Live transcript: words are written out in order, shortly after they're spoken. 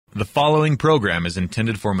The following program is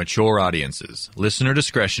intended for mature audiences. Listener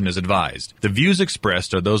discretion is advised. The views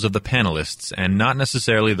expressed are those of the panelists and not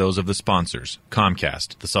necessarily those of the sponsors.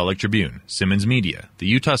 Comcast, the Salt Lake Tribune, Simmons Media, the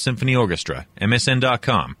Utah Symphony Orchestra,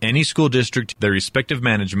 MSN.com, any school district, their respective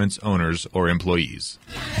managements, owners, or employees.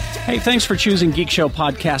 Hey, thanks for choosing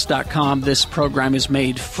GeekShowPodcast.com. This program is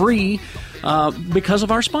made free because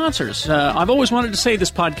of our sponsors. I've always wanted to say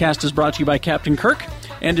this podcast is brought to you by Captain Kirk.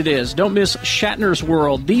 And it is. Don't miss Shatner's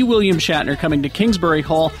World, the William Shatner, coming to Kingsbury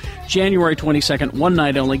Hall, January 22nd, one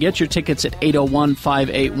night only. Get your tickets at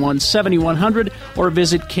 801-581-7100 or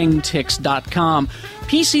visit kingtix.com.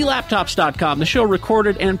 PCLaptops.com. The show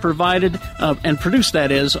recorded and provided, and produced,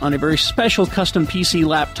 that is, on a very special custom PC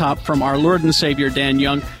laptop from our Lord and Savior, Dan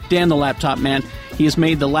Young. Dan the Laptop Man. He has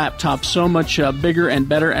made the laptop so much bigger and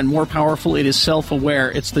better and more powerful, it is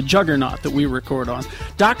self-aware. It's the juggernaut that we record on.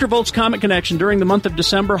 Dr. Volt's Comic Connection during the month of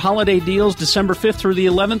December. Holiday deals, December 5th through the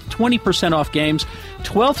 11th, 20% off games.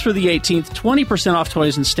 12th through the 18th, 20% off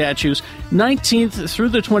toys and statues. 19th through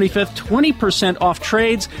the 25th, 20% off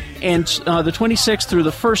trades. And the 26th through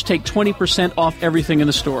the 1st, take 20% off everything in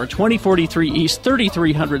the store. 2043 East,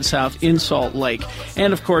 3300 South in Salt Lake.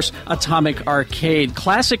 And, of course, Atomic Arcade.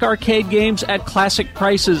 Classic arcade games at classic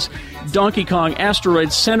prices. Donkey Kong,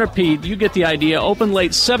 Asteroid, Centipede, you get the idea. Open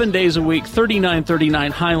late 7 days a week,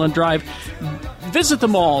 3939 Highland Drive. Visit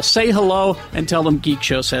them all, say hello, and tell them Geek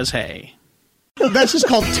Show says hey. That's just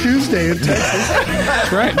called Tuesday in Texas.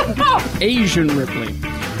 That's right. Asian Ripley.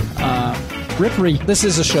 Ripley. This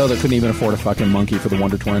is a show that couldn't even afford a fucking monkey for the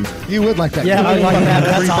Wonder Twins. You would like that. Yeah, I like that.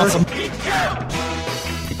 That's awesome.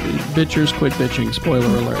 Bitchers, quit bitching. Spoiler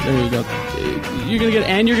alert. There you go. You're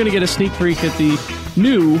gonna get a sneak peek at the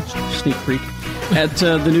new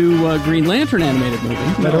Green Lantern animated movie.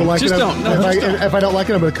 I don't like just it. Don't. No, If I don't like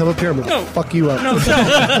it, I'm going to come up here and fuck you up. No,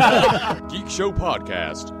 don't.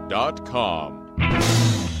 GeekShowPodcast.com.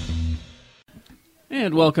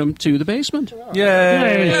 And welcome to the basement.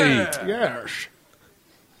 Yay! Yes.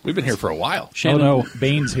 We've been here for a while. Shannon, oh no,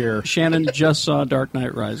 Bane's here. Shannon just saw Dark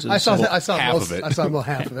Knight Rises. I saw half most of it. I saw about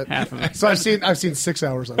half of it. Half of it. So I've seen 6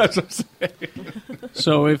 hours of it.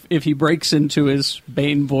 So if he breaks into his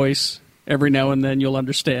Bane voice every now and then, you'll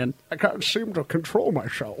understand. I can't seem to control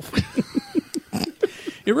myself.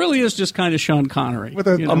 It really is just kind of Sean Connery. With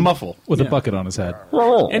a muffle. With a bucket on his head.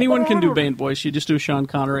 Anyone can do Bane voice. You just do Sean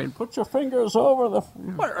Connery and Put your fingers over the...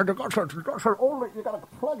 You got to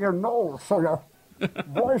plug your nose so your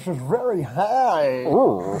voice is very high.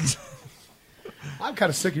 I'm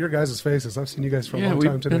kind of sick of your guys' faces. I've seen you guys for a long time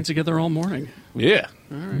we've today. been together all morning. Yeah.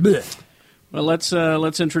 All right. Well, let's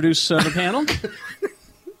introduce the panel.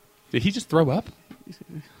 Did he just throw up?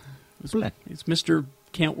 It's Mr.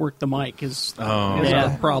 Can't work the mic is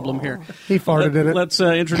our problem here. He farted in it. Let's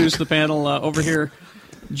introduce the panel over here.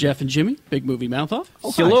 Jeff and Jimmy, Big Movie Mouth Off.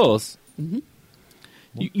 Hello. Mm-hmm.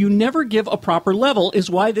 You never give a proper level is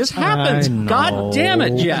why this happens. God damn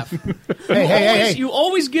it, Jeff. Hey. You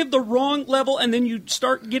always give the wrong level and then you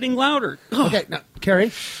start getting louder. Okay, now,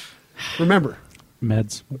 Carrie, remember,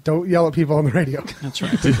 Meds. don't yell at people on the radio. That's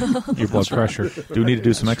right. Your blood pressure. Do we need to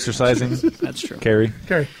do some exercising? That's true. Carrie?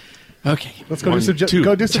 Carrie, Okay. let's go do some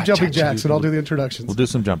jumping jacks, and I'll do the introductions. We'll do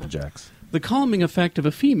some jumping jacks. The calming effect of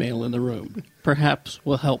a female in the room perhaps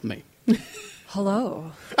will help me.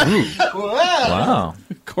 Hello. Wow.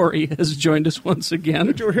 Corey has joined us once again.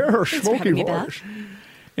 Did you hear her for smoky having me voice?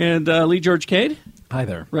 And Lee George Cade, Hi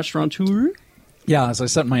there. restaurateur. Yeah, as I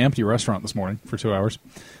sat in my empty restaurant this morning for 2 hours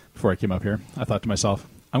before I came up here, I thought to myself,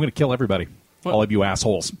 I'm going to kill everybody. What? All of you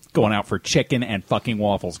assholes going out for chicken and fucking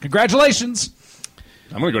waffles. Congratulations!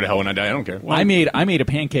 I'm going to go to hell when I die. I don't care. I made a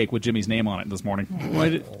pancake with Jimmy's name on it this morning.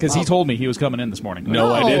 Because he told me he was coming in this morning.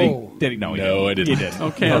 No, I didn't. Did he? No, he No, I didn't. didn't. He did.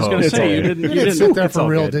 Okay, I was going to It's say, all you good. didn't sit there It's for all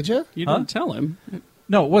real, good. did you? You didn't tell him.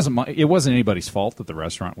 No, it wasn't anybody's fault that the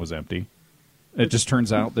restaurant was empty. It just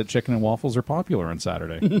turns out that chicken and waffles are popular on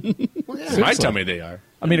Saturday. Might tell me they are.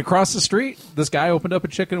 I mean, across the street, this guy opened up a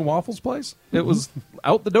chicken and waffles place. It was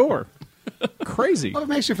out the door. Crazy. Well, if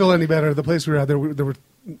it makes you feel any better, the place we were at,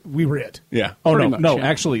 we were it. Yeah. Oh, Pretty no, much, no. yeah.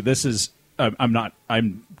 Actually, this is... I'm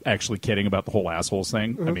actually kidding about the whole assholes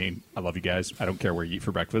thing. I mean, I love you guys. I don't care where you eat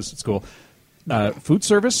for breakfast. It's cool. Food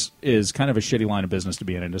service is kind of a shitty line of business to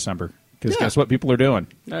be in December. Because guess what people are doing?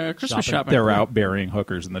 Christmas shopping. They're out burying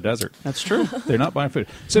hookers in the desert. That's true. They're not buying food.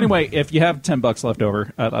 So anyway, if you have $10 left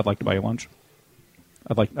over, I'd like to buy you lunch.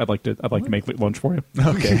 I'd like to make lunch for you.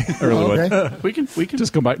 Okay, I really would. Okay. We can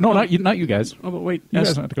Just go by. No, not you guys. Oh, but wait. You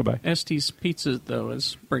guys don't have to go by. ST's Pizza though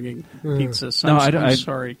is bringing pizza. So No, I'm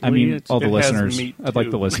sorry. I mean, It's- all the it has listeners. meat, I'd like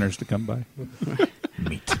too. the listeners to come by.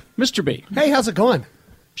 Mr. B. Hey, how's it going?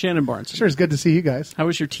 Shannon Barnes. Sure, it's good to see you guys. How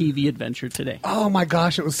was your TV adventure today? Oh my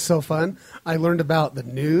gosh, it was so fun. I learned about the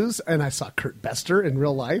news, and I saw Kurt Bester in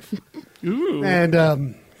real life. Ooh.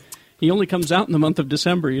 And He only comes out in the month of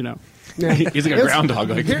December, you know. yeah. He's like a groundhog.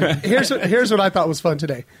 Like Here's what I thought was fun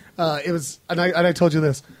today. It was, and I told you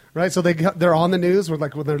this, right? So they're on the news. When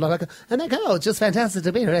they're like, and they go, oh, it's just fantastic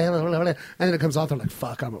to be here. And then it comes off, they're like,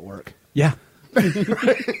 fuck, I'm at work. Yeah.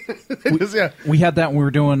 Yeah. We had that when we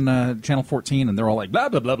were doing Channel 14, and they're all like, blah,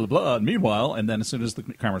 blah, blah, blah, blah. And meanwhile, and then as soon as the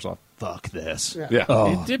camera's off, fuck this. yeah.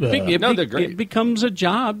 It becomes a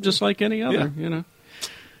job just like any other, you know.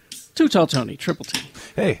 Too Tall Tony, Triple T,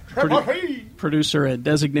 Hey, producer and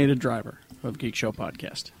designated driver of Geek Show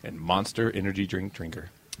Podcast. And Monster Energy Drink drinker.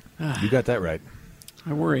 you got that right.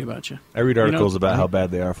 I worry about you. I read articles know, about how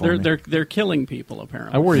bad they are for me. They're killing people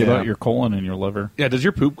apparently. I worry Yeah. about your colon and your liver. Yeah, does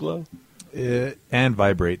your poop glow? And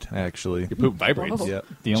vibrate, actually. Your poop vibrates. Yeah.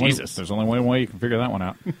 Jesus. There's only one way you can figure that one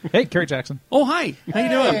out. Hey, Kerry Jackson. Oh, hi. How you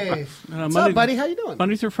doing? Hey. What's up, buddy? How you doing?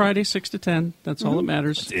 Monday through Friday, 6 to 10. That's all that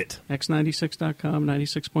matters. That's it. X96.com,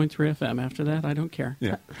 96.3 FM. After that, I don't care.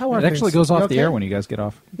 Yeah. How are It actually things? goes off You the okay? air when you guys get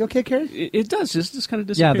off. You okay, Carrie? It does. It just kind of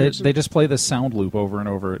Yeah, disappears. they just play this sound loop over and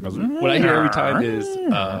over. It goes, What I hear every time is,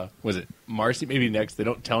 was it Marcy? Maybe next. They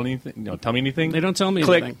don't tell anything. Tell me anything. They don't tell me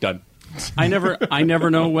Click. anything. Done. I never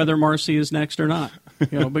know whether Marcy is next or not.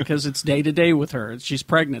 You know, because it's day to day with her. She's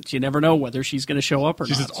pregnant. You never know whether she's going to show up or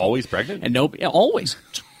She's not. just always pregnant. And always.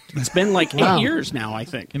 It's been like Wow. 8 years now, I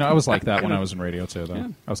think. You know, I was like that when I was in radio, too, though. Yeah.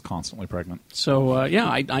 I was constantly pregnant. So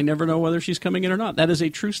I never know whether she's coming in or not. That is a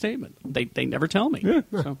true statement. They never tell me.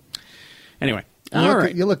 So anyway, all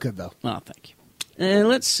right. You look good, though. Oh, thank you.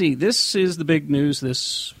 Let's see. This is the big news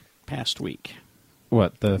this past week.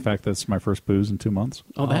 What, the fact that it's my first booze in 2 months?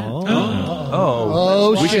 Oh, that.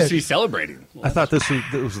 Oh, we should shit. be celebrating. I thought this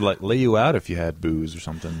was like lay you out if you had booze or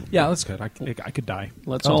something. Yeah, that's good. I could die.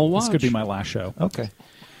 Let's all watch. This could be my last show. Okay.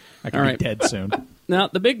 I could All be right. dead soon. Now,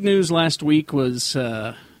 the big news last week was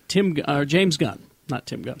James Gunn. Not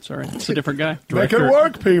Tim Gunn, sorry. It's a different guy. Make it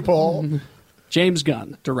work, people. James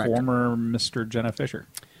Gunn, director. Former Mr. Jenna Fisher.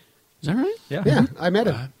 Is that right? Yeah, I met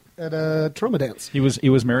him at a trauma dance. He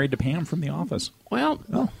was married to Pam from The Office.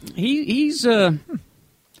 Well, he's been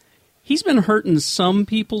hurting some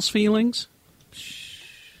people's feelings.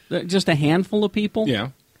 Just a handful of people. Yeah.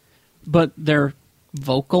 But they're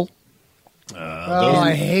vocal.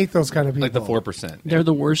 I hate those kind of people. Like the 4%. They're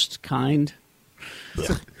the worst kind.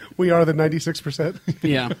 We are the 96%.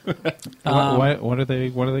 Yeah. What are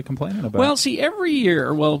they complaining about? Well, see, every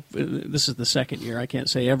year, this is the second year, I can't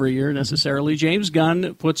say every year necessarily, James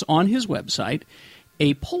Gunn puts on his website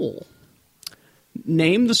a poll.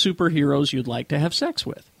 Name the superheroes you'd like to have sex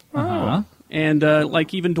with. Uh-huh. And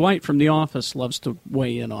like even Dwight from The Office loves to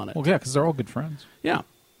weigh in on it. Well, yeah, because they're all good friends. Yeah.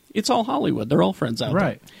 It's all Hollywood. They're all friends out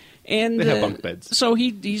Right. there. And They have bunk beds. So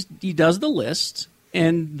he does the list,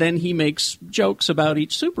 and then he makes jokes about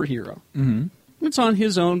each superhero. Mm-hmm. It's on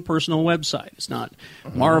his own personal website. It's not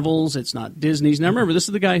Marvel's. It's not Disney's. Now, remember, this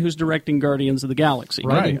is the guy who's directing Guardians of the Galaxy.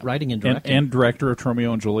 Writing and directing. And director of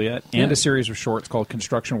Romeo and Juliet, and Yeah. a series of shorts called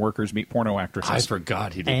Construction Workers Meet Porno Actresses. I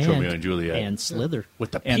forgot he did Romeo and Juliet. And Slither.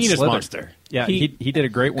 with the And penis Slither. monster. Yeah, He- he did a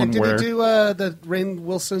great one And did where he do the Rainn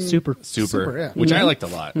Wilson? Super. Super. yeah. Which I liked a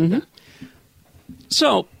lot.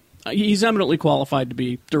 So he's eminently qualified to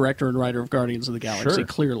be director and writer of Guardians of the Galaxy, Sure.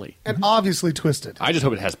 clearly. And obviously twisted. I just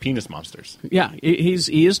hope it has penis monsters. Yeah,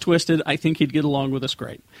 he is twisted. I think he'd get along with us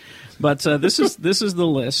great. But this is the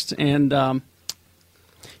list, and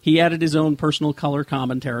he added his own personal color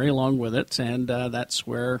commentary along with it, and that's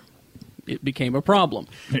where it became a problem.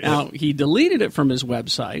 Now, he deleted it from his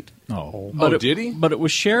website. Oh. But Did he? But it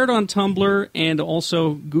was shared on Tumblr and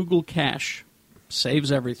also Google Cache.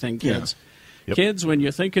 Saves everything, kids. Yep. Kids, when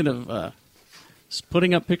you're thinking of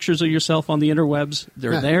putting up pictures of yourself on the interwebs,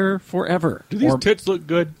 they're there forever. Do these tits look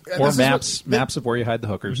good? Or This is maps of where you hide the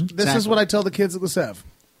hookers. This is what I tell the kids at the Sev.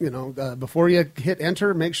 You know, before you hit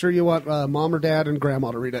enter, make sure you want mom or dad and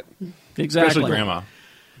grandma to read it. Exactly. Especially grandma.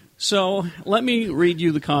 So let me read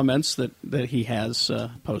you the comments that he has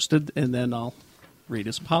posted, and then I'll read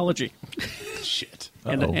his apology. Shit.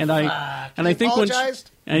 And I think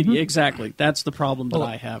apologized? Exactly, that's the problem that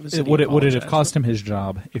I have. Is that he Would it have apologized. cost him his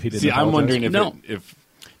job if he didn't? See, I'm apologize? wondering if No. if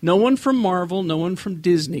No one from Marvel, no one from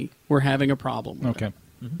Disney were having a problem with it. Okay.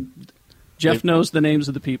 Jeff knows the names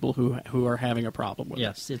of the people who are having a problem with it.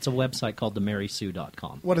 Yes, it's a website called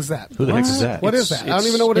themarysue.com. What is that? Who the heck is that? What is that? I don't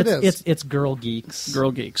even know what it is. It's girl geeks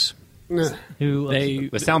Girl geeks. Nah. who They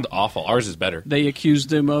sound awful. Ours is better. They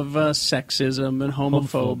accused him of sexism and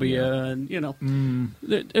homophobia, and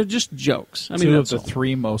they're just jokes. I mean, Two of that's the all.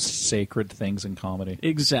 three most sacred things in comedy.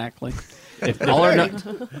 Exactly. All or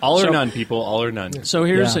none. All or none, people. All or none. So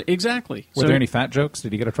here's Yeah. exactly. Were So, there any fat jokes?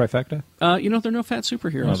 Did he get a trifecta? there are no fat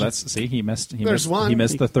superheroes. Oh, that's he missed. He There's missed, one. He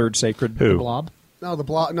missed the third sacred. The Blob. No,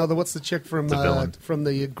 what's the chick from villain. from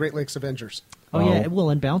the Great Lakes Avengers? Oh, yeah, well,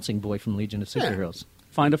 and Bouncing Boy from Legion of Superheroes.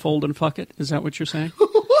 Find a fold and fuck it. Is that what you're saying?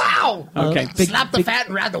 Wow! Okay. Slap the fat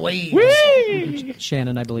and ride the wave.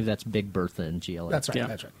 Shannon, I believe that's Big Bertha in GLA. That's right. Yeah.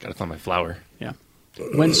 That's right. Gotta find my flower. Yeah.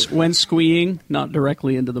 When squeeing, not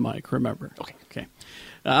directly into the mic. Remember. Okay.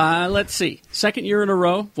 Let's see. Second year in a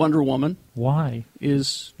row, Wonder Woman Why?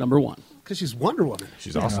 is number one. Because she's Wonder Woman.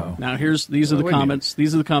 She's awesome. Now these are the comments.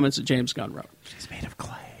 These are the comments that James Gunn wrote. She's made of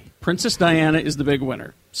clay. Princess Diana is the big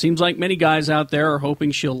winner. Seems like many guys out there are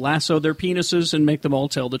hoping she'll lasso their penises and make them all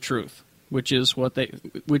tell the truth, which is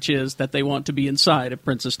that they want to be inside of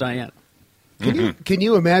Princess Diana. Can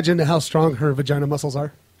you imagine how strong her vagina muscles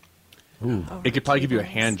are? It could probably give you a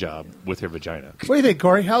hand job with her vagina. What do you think,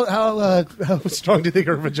 Corey? How strong do you think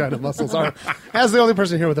her vagina muscles are? As the only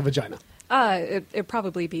person here with a vagina. It'd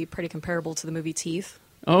probably be pretty comparable to the movie Teeth.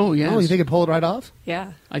 Oh yes, Oh, you think it'd pull it right off?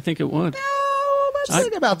 Yeah. I think it would. Oh, let's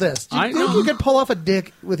think about this. Do you I think know. you could pull off a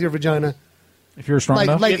dick with your vagina? If you're strong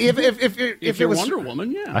enough. Like if If it you're was Wonder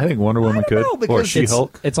Woman, yeah. I think Wonder Woman could. know, Or because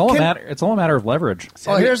She-Hulk. It's all a matter. It's all a matter of leverage.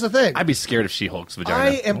 Oh, here's the thing. I'd be scared of She-Hulk's vagina. I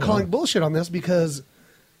am calling bullshit on this because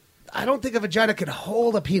I don't think a vagina could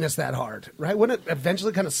hold a penis that hard, right? Wouldn't it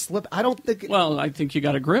eventually kind of slip? I don't think. Well, I think you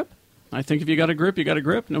got a grip. I think if you got a grip, you got a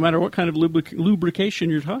grip, no matter what kind of lubrication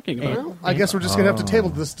you're talking about. Well, I guess we're just going to have to table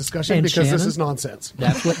this discussion And because this Shannon? is nonsense.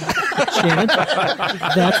 That's what Shannon.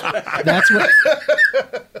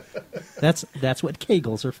 That's what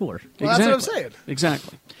Kegels are for. Well, that's what I'm saying.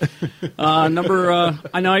 Exactly. Number,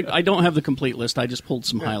 I know I don't have the complete list. I just pulled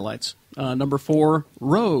some highlights. Number 4,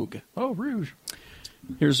 Rogue. Oh, Rouge.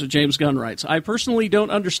 Here's what James Gunn writes. I personally don't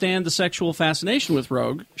understand the sexual fascination with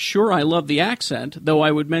Rogue. Sure, I love the accent, though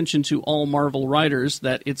I would mention to all Marvel writers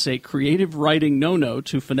that it's a creative writing no-no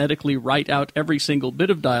to phonetically write out every single bit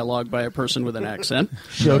of dialogue by a person with an accent.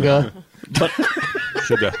 Sugar. But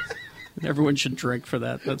Sugar. everyone should drink for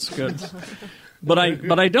that. That's good. But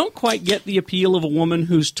I don't quite get the appeal of a woman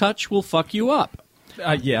whose touch will fuck you up.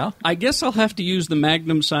 Yeah. I guess I'll have to use the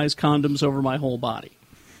Magnum-sized condoms over my whole body.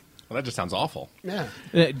 Well, that just sounds awful. Yeah.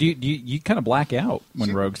 Do you kind of black out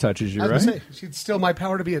when Rogue touches you, I right? was going to say, she'd steal my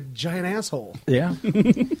power to be a giant asshole. Yeah.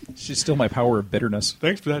 She's still my power of bitterness.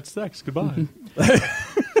 Thanks for that sex. Goodbye.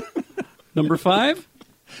 Number 5,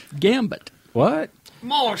 Gambit. What?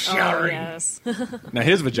 Oh, yes. Now,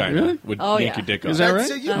 his vagina Really? would Oh, yank yeah. your dick off. Is that right?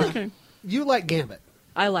 So you like Gambit.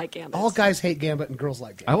 I like Gambit. All guys hate Gambit and girls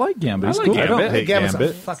like Gambit. I like Gambit. It's I like cool. Gambit. I don't- Hey, Gambit's a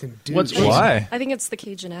Gambit. fucking dude. What's- Why? I think it's the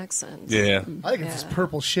Cajun accent. Yeah. I think it's his Yeah.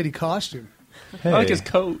 purple shitty costume. Hey, I like his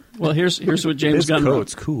coat. Well, here's what James his Gunn wrote.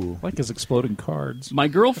 coat's cool. I like his exploding cards. My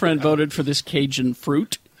girlfriend voted for this Cajun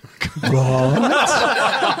fruit.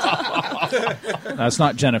 That's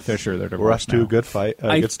not Jenna Fisher. They're We're off divorced to now. a good fight.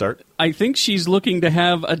 Good start. I think she's looking to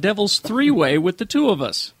have a devil's three-way with the two of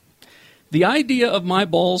us. The idea of my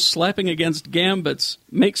balls slapping against Gambit's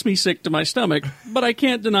makes me sick to my stomach, but I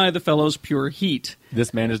can't deny the fellow's pure heat.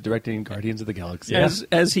 This man is directing Guardians of the Galaxy.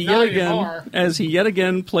 As he yet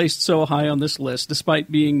again placed so high on this list, despite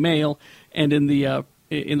being male and in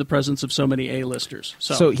the presence of so many A-listers.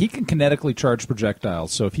 So he can kinetically charge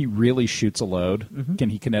projectiles. So if he really shoots a load, can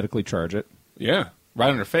he kinetically charge it? Yeah.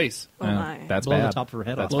 Right on her face. Oh, my. That's Blow the bad. top of her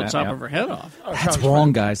head That's off. blow bad, the top yeah. of her head off. That's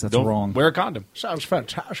wrong, guys. That's Don't wrong. wear a condom. Sounds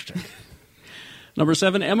fantastic. Number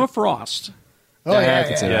 7, Emma Frost. Oh, yeah,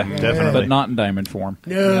 That's Yeah, definitely. But not in diamond form.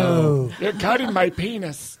 No. They're cutting my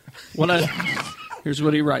penis. Here's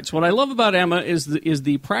what he writes. What I love about Emma is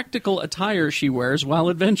the practical attire she wears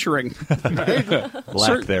while adventuring.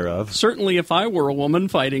 Lack thereof. Certainly, if I were a woman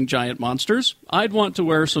fighting giant monsters, I'd want to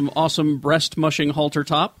wear some awesome breast-mushing halter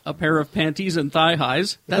top, a pair of panties, and thigh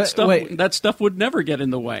highs. But wait. That stuff would never get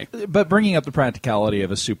in the way. But bringing up the practicality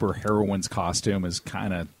of a super heroine's costume is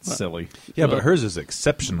kind of silly. Yeah, but hers is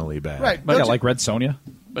exceptionally bad. Right. But yeah, Don't you- like Red Sonja.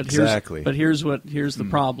 But Exactly. Here's the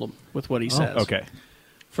problem with what he says. Okay.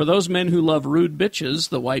 For those men who love rude bitches,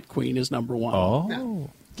 the White Queen is number 1. Oh.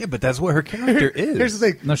 Yeah, but that's what her character is. Here's the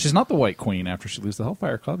thing. No, she's not the White Queen after she leaves the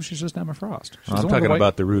Hellfire Club. She's just Emma Frost. She's I'm the one talking with the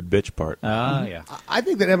about the rude bitch part. Ah, yeah. I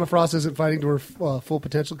think that Emma Frost isn't fighting to her full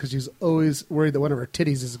potential because she's always worried that one of her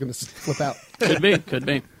titties is going to flip out. Could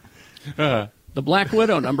be. The Black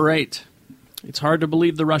Widow, number 8. It's hard to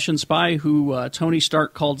believe the Russian spy who Tony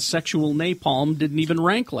Stark called sexual napalm didn't even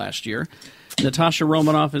rank last year. Natasha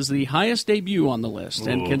Romanoff is the highest debut on the list,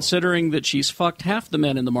 and considering that she's fucked half the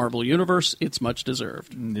men in the Marvel Universe, it's much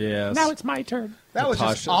deserved. Yes. Now it's my turn. That was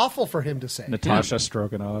just Natasha. awful for him to say. Natasha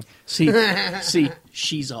Stroganoff. See,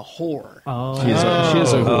 she's a whore. Oh, She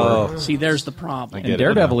is a whore. See, there's the problem. And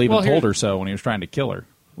Daredevil even Well, told her so when he was trying to kill her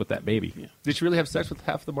with that baby. Did she really have sex with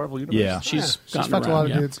half the Marvel universe? Yeah. She's She's gotten fucked a around, lot of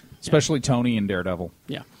yeah. dudes. Especially Tony and Daredevil.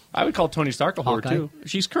 Yeah. I would call Tony Stark a whore, Hawkeye. too.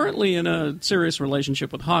 She's currently in a serious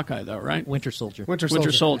relationship with Hawkeye, though, right? Winter Soldier. Winter Soldier.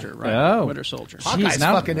 Winter Soldier, right? Oh. Winter Soldier. Hawkeye's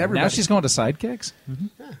now, fucking everybody. now she's going to sidekicks?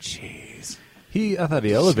 I thought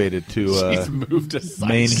he elevated to He's moved aside.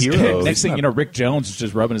 main hero. Next thing you know, Rick Jones is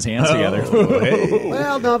just rubbing his hands together.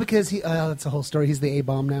 Well, no, because that's the whole story. He's the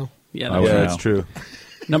A-bomb now. Yeah, Oh, Yeah, wow. that's true.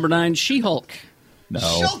 Number 9, She-Hulk. No.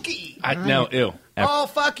 Shulky! No, ew. Oh,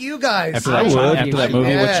 fuck you guys. After that, after that movie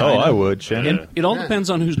Yeah. with China. Oh, I would, Shannon. It all depends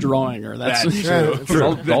on who's drawing her. That's That's Yeah, true. It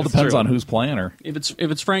all That's depends true. on who's playing her. if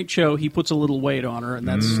it's Frank Cho, he puts a little weight on her, and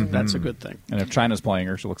that's a good thing. And if China's playing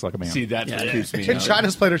her, she looks like a man. See, that's Yeah. what creeps me In out.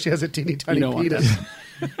 China's player, she has a teeny tiny You know what penis.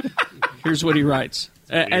 Here's what he writes.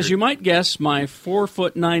 As you might guess, my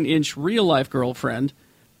 4'9" real life girlfriend,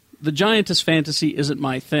 the giantess fantasy isn't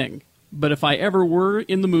my thing. But if I ever were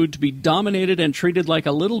in the mood to be dominated and treated like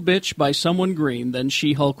a little bitch by someone green, then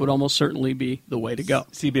She-Hulk would almost certainly be the way to go.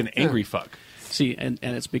 See, be an angry fuck. See, and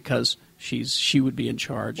it's because she would be in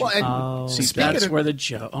charge. Well, and See, speaking that's of-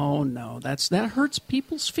 where oh no, that hurts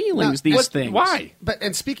people's feelings. These things. Why?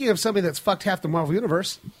 And speaking of somebody that's fucked half the Marvel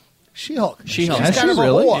Universe, She-Hulk. She-Hulk. She's Has kind she of a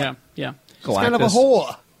really? whore. Yeah. She's kind of a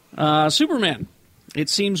Galactus. whore. Superman. It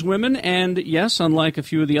seems women, and yes, unlike a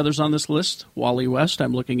few of the others on this list, Wally West,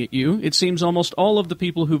 I'm looking at you, it seems almost all of the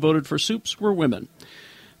people who voted for Supes were women.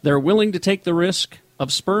 They're willing to take the risk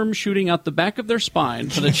of sperm shooting out the back of their spine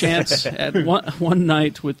for the chance at one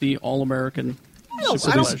night with the All-American. I don't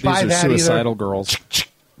These buy are that suicidal either. girls.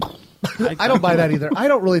 I don't buy that either. I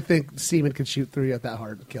don't really think semen could shoot through you that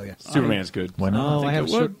hard and kill you. Superman's good. Why not? Oh, I have,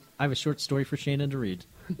 it would. I have a short story for Shannon to read.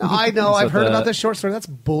 No, I know. I've that heard the- about this short story. That's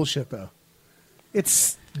bullshit, though.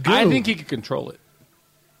 It's goo. I think he could control it.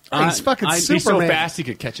 He's fucking I'd be He's so Superman. fast he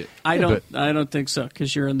could catch it. I don't think so,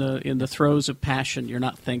 because you're in the throes of passion. You're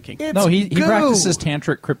not thinking. It's No, he goo. practices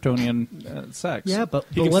tantric Kryptonian sex. Yeah, but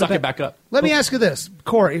He can what suck about, it back up. Let me ask you this,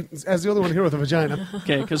 Corey, as the only one here with a vagina.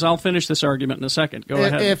 Okay, because I'll finish this argument in a second. Go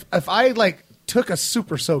ahead. If I like took a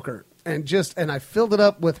super soaker and I filled it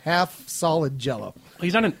up with half solid Jello,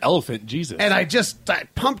 He's not an elephant, Jesus. and I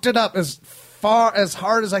pumped it up as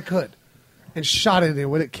hard as I could, and shot it in,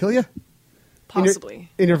 would it kill you? Possibly.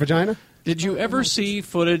 In your vagina? Did you ever see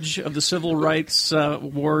footage of the civil rights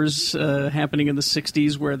wars happening in the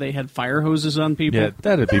 60s where they had fire hoses on people? Yeah,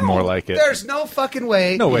 that'd be more like it. There's no fucking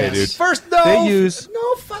way. No way, dude. First, no. They use-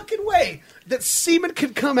 no fucking way that semen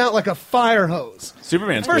could come out like a fire hose.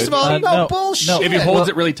 Superman's First good. of all, no, bullshit. no. if he holds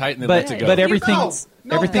it really tight and then But lets it go. but everything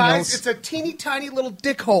No, everything guys, else. it's a teeny tiny little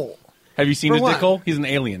dick hole. Have you seen For his what? dick hole? He's an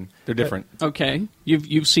alien. They're different. Okay,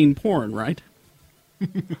 you've seen porn, right?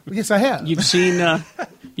 Yes, I have. You've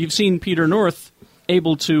seen Peter North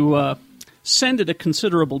able to send it a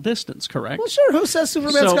considerable distance, correct? Well, sure. Who says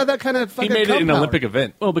Superman's So, got that kind of He fucking made it cum in an power? Olympic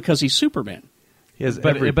event. Well, because he's Superman. He has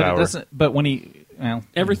but every but it power. doesn't. But when he well,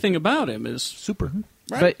 Everything about him is Super.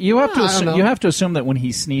 but you have to I don't assume, know. you have to assume that when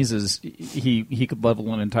he sneezes, he could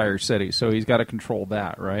level an entire city. So he's got to control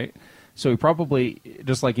that, right? So he probably,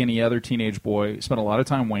 just like any other teenage boy, spent a lot of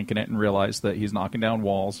time wanking it and realized that he's knocking down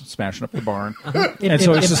walls, smashing up the barn. And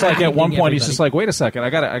so it's just like at one point he's just like, wait a second, I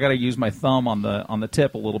gotta use my thumb on the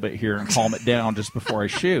tip a little bit here and calm it down just before I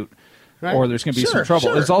shoot, Right. or there's going to be Sure, some trouble.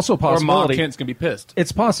 sure. There's also a Or Ma possibility. Kent's going to be pissed.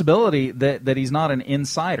 It's a possibility that he's not an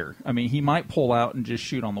insider. I mean, he might pull out and just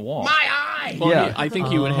shoot on the wall. well, Yeah. I think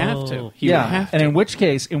he would have to. He would Yeah, have to. and in which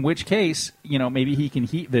case, maybe he can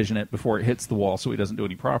heat vision it before it hits the wall, so he doesn't do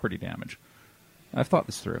any property damage. I've thought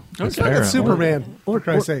this through. It's fucking Superman, for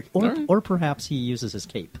Christ's sake. Or perhaps he uses his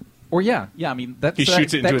cape. Or yeah, I mean that He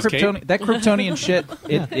shoots it into his cape? That Kryptonian shit.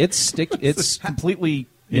 It's completely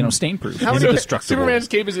stain proof. How many- Superman's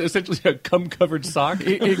cape is essentially a cum-covered sock.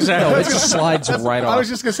 exactly. No, it just slides right I off. was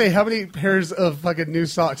just gonna say, how many pairs of fucking new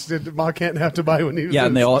socks did Ma Canton have to buy when he was? Yeah, in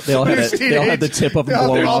and they all his had they all had the teenage? tip of them Yeah,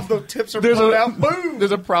 blown all off. the tips are There's blown a- out. Boom.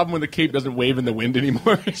 There's a problem when the cape doesn't wave in the wind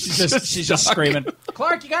anymore. She's just screaming,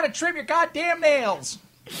 Clark, you got to trim your goddamn nails.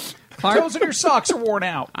 Toes and your socks are worn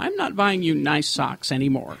out. I'm not buying you nice socks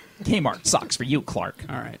anymore. Kmart socks for you, Clark.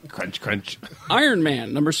 All right. Crunch, crunch. Iron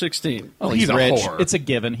Man, number 16. Oh, he's a rich. whore. It's a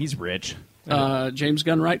given. He's rich. James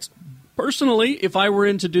Gunn writes, personally, if I were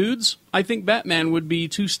into dudes, I think Batman would be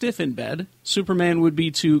too stiff in bed, Superman would be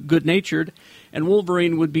too good-natured, and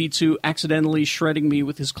Wolverine would be too accidentally shredding me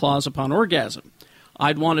with his claws upon orgasm.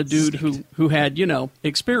 I'd want a dude who had,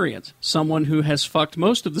 experience. Someone who has fucked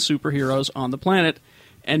most of the superheroes on the planet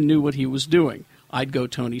and knew what he was doing. I'd go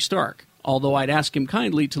Tony Stark. Although I'd ask him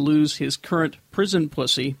kindly to lose his current prison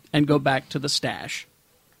pussy and go back to the stash.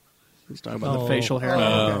 He's talking about the facial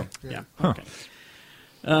hair. Yeah. Okay.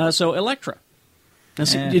 So Elektra. Now,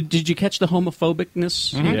 did you catch the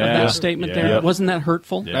homophobicness of that statement there? Yep. Wasn't that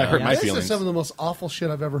hurtful? That hurt my This feelings. is some of the most awful shit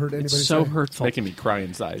I've ever heard anybody It's so say. hurtful. Making me cry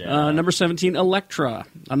inside. Number 17, Elektra.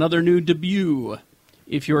 Another new debut.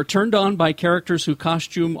 If you're turned on by characters whose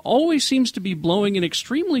costume always seems to be blowing in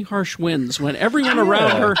extremely harsh winds when everyone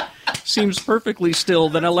around her seems perfectly still,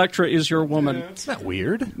 then Elektra is your woman. It's not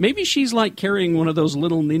weird. Maybe she's like carrying one of those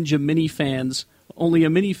little ninja mini fans, only a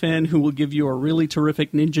mini fan who will give you a really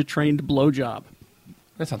terrific ninja-trained blowjob.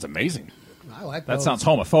 That sounds amazing. I like That those. sounds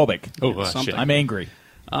homophobic. Oh, Something. shit. I'm angry.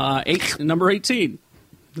 Number 18.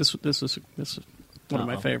 This is one of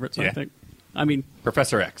my favorites, I Yeah. think. I mean,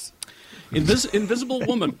 Professor X. Invisible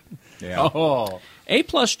Woman. Yeah. Oh.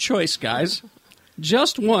 A-plus choice, guys.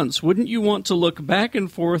 Just once, wouldn't you want to look back and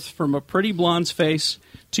forth from a pretty blonde's face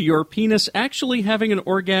to your penis actually having an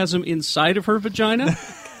orgasm inside of her vagina?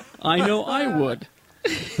 I know I would.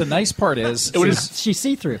 The nice part is, She's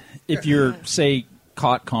see-through. if you're, say,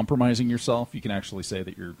 caught compromising yourself, you can actually say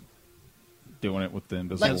that you're doing it with the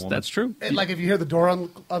invisible woman. That's true. And like if you hear the door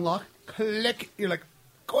unlock, click, you're like,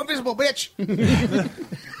 go invisible, bitch.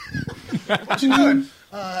 What you doing?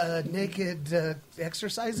 Naked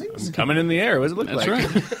exercising? Coming in the air. What does it look That's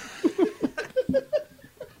like? right.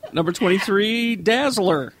 Number 23,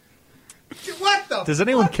 Dazzler. What the? Does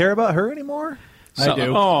anyone care about her anymore? I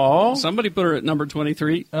do. Oh. Somebody put her at number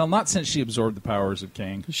 23. Well, not since she absorbed the powers of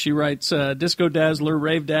King. She writes, Disco Dazzler,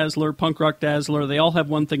 Rave Dazzler, Punk Rock Dazzler, they all have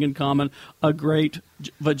one thing in common, a great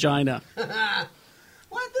vagina.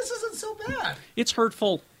 What? This isn't so bad. It's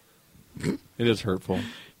hurtful. It is hurtful.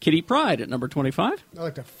 Kitty Pryde at number 25. I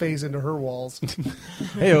like to phase into her walls.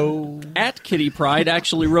 Heyo. At Kitty Pryde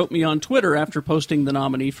actually wrote me on Twitter after posting the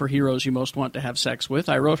nominee for Heroes You Most Want to Have Sex With.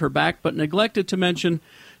 I wrote her back, but neglected to mention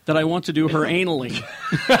that I want to do her anally.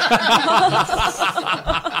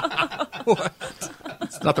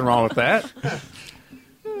 There's nothing wrong with that.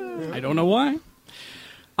 I don't know why.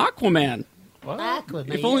 Aquaman.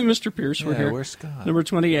 If only Mr. Pierce were Yeah, here. where's Scott? Number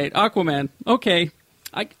 28. Aquaman. Okay,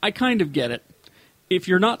 I kind of get it. If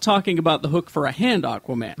you're not talking about the hook for a hand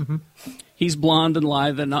Aquaman, he's blonde and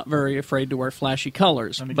lithe and not very afraid to wear flashy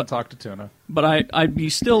colors. And you But, can talk to Tuna. but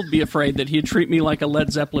I'd still be afraid that he'd treat me like a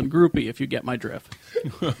Led Zeppelin groupie, if you get my drift.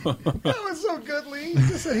 That was so good, Lee. He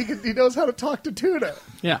just said he knows how to talk to Tuna.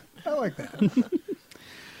 Yeah. I like that.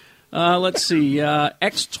 Let's see.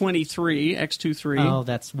 X23, X23. Oh,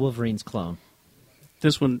 that's Wolverine's clone.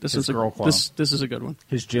 This one. This His is a girl clone. this is a good one.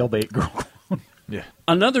 His jailbait girl. Yeah.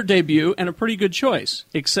 Another debut and a pretty good choice.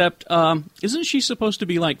 Except, isn't she supposed to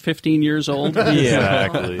be like 15 years old?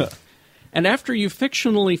 Exactly. And after you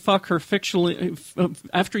fictionally fuck her,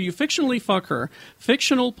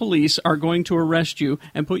 fictional police are going to arrest you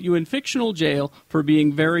and put you in fictional jail for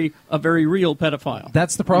being a very real pedophile.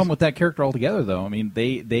 That's the problem with that character altogether, though. I mean,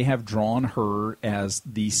 they have drawn her as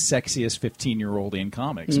the sexiest 15-year-old in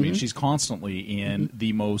comics. I mean, she's constantly in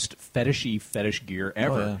the most fetish gear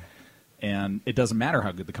ever. Oh, yeah. And it doesn't matter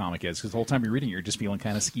how good the comic is, because the whole time you're reading it, you're just feeling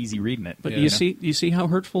kind of skeezy reading it. But you see how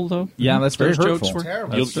hurtful though? Yeah, that's very Those jokes hurtful. were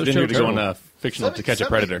Terrible. You'll those then you're jokes going were- fictional to catch a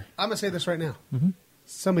predator. I'm going to say this right now.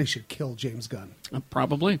 Somebody should kill James Gunn.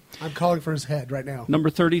 Probably. I'm calling for his head right now.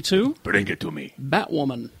 Number 32, Bring it to me.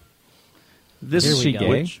 Batwoman. This Here is we go.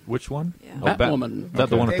 gay? Which one? Yeah. Oh, Batwoman. Is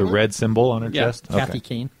that the one with the red symbol on her Yeah. chest? Kathy Okay.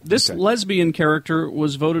 Kane. This lesbian character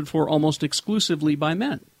was voted for almost exclusively by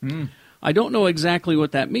men. I don't know exactly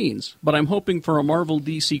what that means, but I'm hoping for a Marvel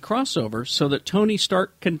DC crossover so that Tony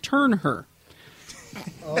Stark can turn her.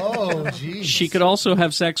 Oh, jeez. She could also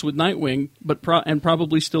have sex with Nightwing, but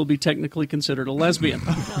probably still be technically considered a lesbian.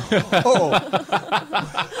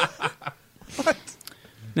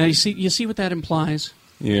 Now you see what that implies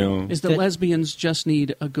Yeah. is that lesbians just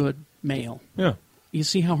need a good male. Yeah. You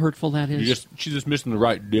see how hurtful that is? She's just missing the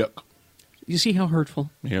right dick. You see how hurtful?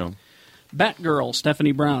 Yeah. Batgirl,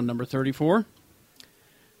 Stephanie Brown, number 34.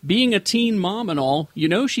 Being a teen mom and all, you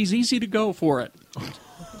know she's easy to go for it.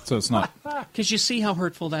 So it's not. Because you see how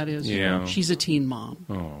hurtful that is? Yeah. She's a teen mom.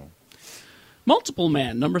 Oh. Multiple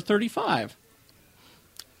Man, number 35.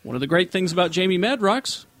 One of the great things about Jamie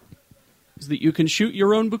Madrox is that you can shoot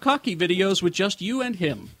your own bukkake videos with just you and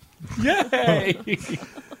him. Yay!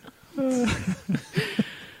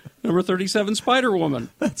 Number 37, Spider-Woman.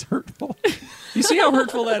 That's hurtful. You see how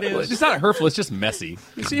hurtful that is? It's not hurtful. It's just messy.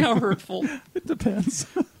 You see how hurtful? It depends.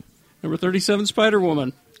 Number 37,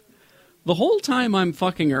 Spider-Woman. The whole time I'm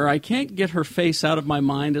fucking her, I can't get her face out of my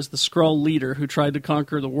mind as the Skrull leader who tried to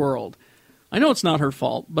conquer the world. I know it's not her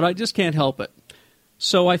fault, but I just can't help it.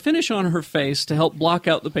 So I finish on her face to help block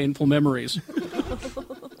out the painful memories.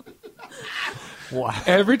 Wow.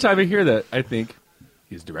 Every time I hear that, I think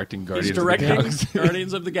he's directing Guardians of the Galaxy.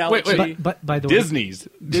 Guardians of the Galaxy. Wait. But by the way,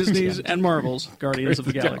 Disney's and Marvel's Guardians of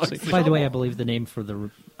the Galaxy. by the way, I believe the name for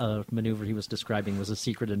the maneuver he was describing was a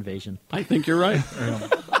secret invasion. I think you're right.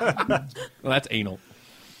 Well, that's anal.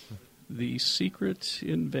 The Secret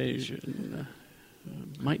Invasion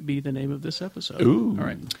might be the name of this episode. Ooh. All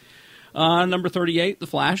right. Number 38, The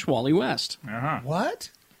Flash, Wally West. What?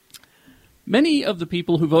 Many of the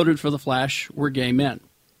people who voted for The Flash were gay men.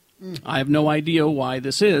 I have no idea why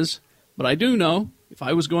this is, but I do know if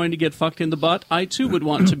I was going to get fucked in the butt, I too would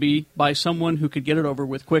want to be by someone who could get it over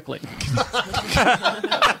with quickly.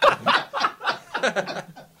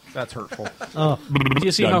 That's hurtful. Oh, Do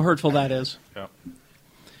you see how hurtful that is? Yeah.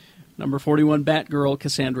 Number 41, Batgirl,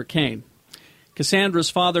 Cassandra Cain. Cassandra's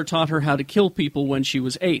father taught her how to kill people when she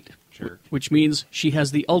was 8, which means she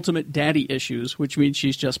has the ultimate daddy issues, which means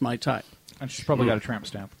she's just my type. And she's probably got a tramp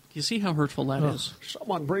stamp. Do you see how hurtful that is?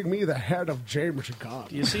 Someone bring me the head of James Gunn.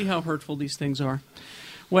 Do you see how hurtful these things are?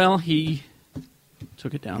 Well, he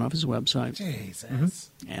took it down off his website Jesus.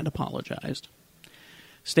 and apologized.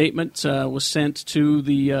 Statement was sent to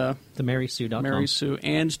the MarySue.com. Mary Sue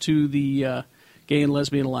and to the Gay and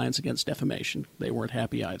Lesbian Alliance Against Defamation. They weren't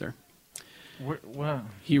happy either. Wow.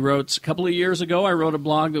 He wrote, a couple of years ago, I wrote a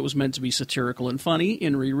blog that was meant to be satirical and funny.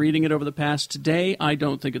 In rereading it over the past day, I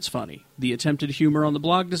don't think it's funny. The attempted humor on the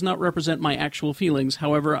blog does not represent my actual feelings.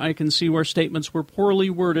 However, I can see where statements were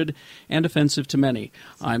poorly worded and offensive to many.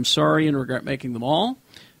 I'm sorry and regret making them all.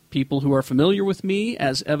 People who are familiar with me,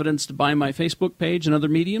 as evidenced by my Facebook page and other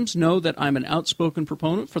mediums, know that I'm an outspoken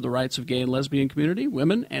proponent for the rights of gay and lesbian community,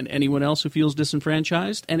 women, and anyone else who feels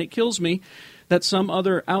disenfranchised, and it kills me that some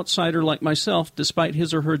other outsider like myself, despite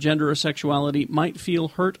his or her gender or sexuality, might feel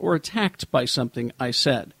hurt or attacked by something I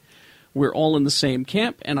said. We're all in the same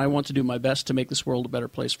camp, and I want to do my best to make this world a better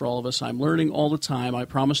place for all of us. I'm learning all the time. I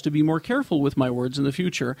promise to be more careful with my words in the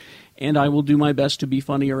future, and I will do my best to be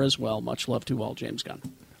funnier as well. Much love to all, James Gunn.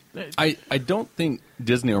 I don't think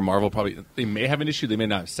Disney or Marvel they may have an issue. They may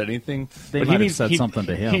not have said anything. They but might he have said something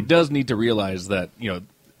to him. He does need to realize that,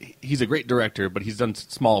 he's a great director, but he's done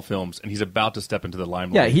small films, and he's about to step into the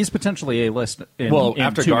limelight. Yeah, he's potentially A-list. In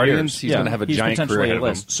after 2 Guardians, years. he's going to have a giant career potentially ahead of him.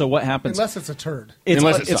 A-list. So what happens? Unless it's a turd.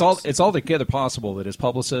 Unless It's altogether possible that his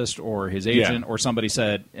publicist or his agent or somebody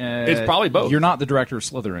said, It's probably both. You're not the director of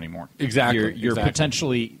Slither anymore. Exactly. You're Exactly.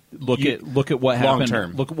 potentially look at what happened. Long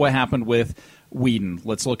term. Look at what happened with Whedon.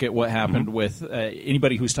 Let's look at what happened with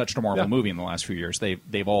anybody who's touched a Marvel movie in the last few years.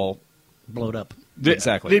 They've all blowed up.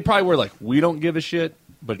 Exactly. They probably were like, we don't give a shit.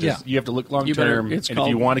 But just you have to look long term, and if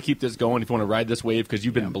you want to keep this going, if you want to ride this wave, because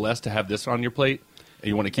you've been blessed to have this on your plate, and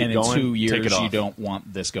you want to keep and going, in 2 years take it off. you don't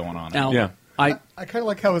want this going on. Now, I kind of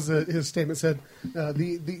like how his statement said,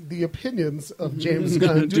 the opinions of James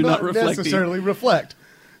Gunn do not necessarily reflect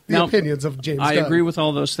the opinions of James Gunn. I agree with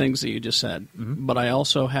all those things that you just said, but I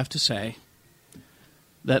also have to say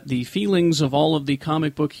that the feelings of all of the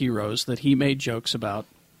comic book heroes that he made jokes about,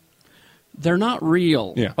 they're not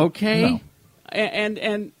real, okay? No.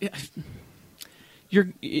 And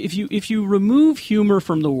if you remove humor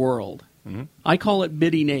from the world, I call it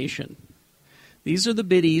Biddy Nation. These are the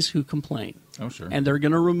biddies who complain. Oh, sure. And they're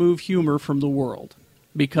going to remove humor from the world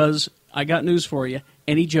because I got news for you.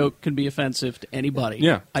 Any joke can be offensive to anybody.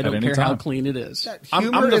 Yeah, I don't care how clean it is.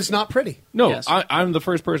 Humor is not pretty. No, Yes. I'm the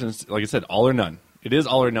first person. Like I said, all or none. It is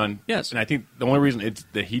all or none. Yes. And I think the only reason it's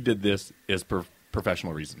that he did this is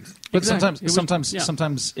professional reasons. But Exactly.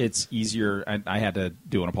 sometimes it's easier. I had to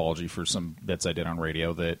do an apology for some bits I did on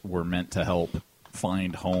radio that were meant to help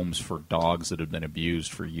find homes for dogs that have been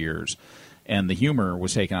abused for years. And the humor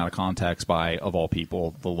was taken out of context by, of all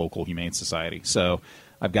people, the local Humane Society. So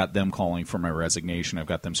I've got them calling for my resignation. I've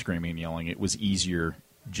got them screaming and yelling. It was easier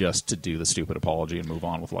just to do the stupid apology and move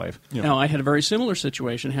on with life. Yeah. Now, I had a very similar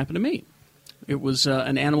situation happen to me. It was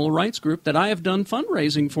an animal rights group that I have done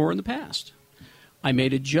fundraising for in the past. I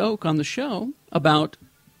made a joke on the show about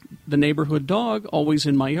the neighborhood dog always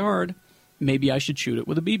in my yard. Maybe I should shoot it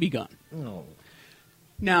with a BB gun. Oh.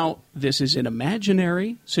 Now, this is an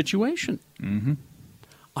imaginary situation. Mm-hmm.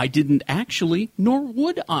 I didn't actually, nor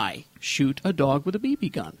would I, shoot a dog with a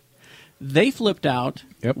BB gun. They flipped out,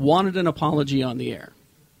 wanted an apology on the air.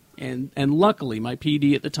 And luckily, my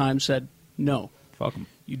PD at the time said, no, fuck them.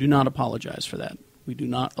 You do not apologize for that. We do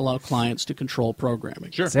not allow clients to control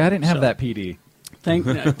programming. Sure. See, I didn't have that PD. Thank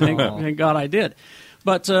God I did.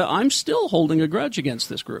 But I'm still holding a grudge against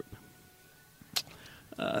this group.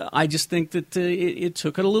 I just think that it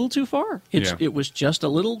took it a little too far. It was just a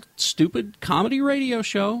little stupid comedy radio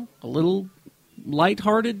show, a little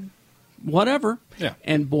lighthearted whatever. Yeah.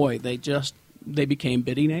 And boy, they became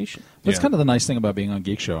Biddy Nation. That's kind of the nice thing about being on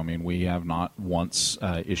Geek Show. I mean, we have not once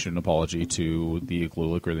issued an apology to the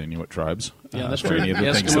Igloolik or the Inuit tribes. Yeah, that's for true. any of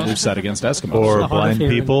the things that we've said against Eskimos. Or blind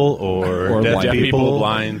people, or deaf people,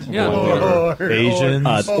 blind, or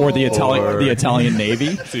Asians, or the Italian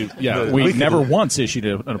Navy. We never could, once issued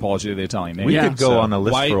an apology to the Italian Navy. We could go on a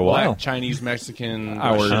list for a while. White, Chinese, Mexican,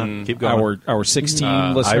 our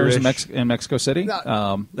 16 listeners in Mexico City.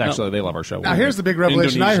 Actually, they love our show. Now, here's the big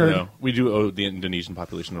revelation I heard. We do owe the Indonesian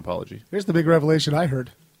population an apology. Here's the big revelation I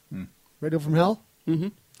heard. Radio from Hell? Mm-hmm.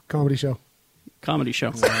 Comedy show. Comedy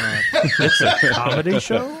show. It's a comedy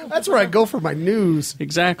show? That's where I go for my news.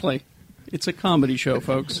 Exactly. It's a comedy show,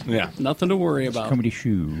 folks. Yeah. Nothing to worry about. Comedy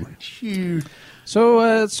show.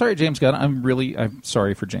 So, sorry, James Gunn. I'm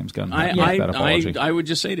sorry for James Gunn. That apology. I would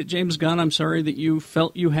just say to James Gunn, I'm sorry that you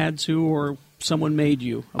felt you had to, or someone made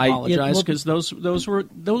you apologize, because those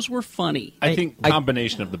were funny. I think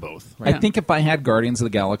combination of the both. Right? I think if I had Guardians of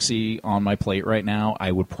the Galaxy on my plate right now,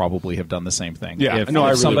 I would probably have done the same thing. Yeah,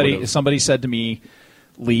 if somebody said to me,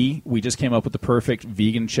 Lee, we just came up with the perfect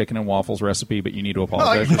vegan chicken and waffles recipe, but you need to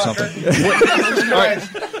apologize for something. All right.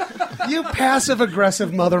 You passive-aggressive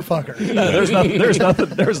motherfucker. There's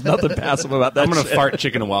nothing passive about that. I'm going to fart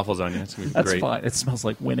chicken and waffles on you. It's gonna be That's great. fine. It smells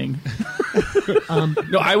like winning.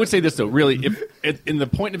 No, I would say this, though. Really, if in the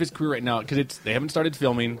point of his career right now, because they haven't started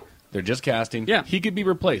filming, they're just casting, he could be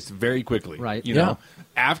replaced very quickly. Right. You know?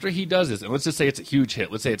 After he does this, and let's just say it's a huge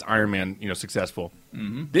hit. Let's say it's Iron Man, successful.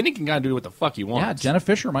 Mm-hmm. Then he can kind of do what the fuck he wants. Yeah, Jenna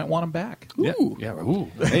Fisher might want him back. Ooh. Yeah,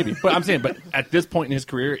 maybe. But I'm saying, at this point in his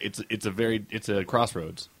career, it's a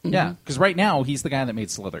crossroads. Mm-hmm. Yeah, because right now he's the guy that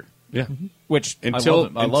made Slither. Yeah, which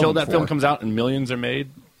until I love him that for. film comes out and millions are made,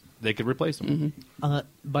 they could replace him. Mm-hmm.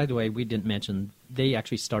 By the way, we didn't mention they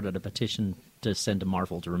actually started a petition to send to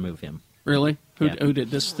Marvel to remove him. Really? Who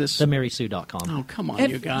did this? TheMarySue.com. Oh, come on,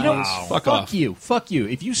 you guys! Fuck off. Fuck you!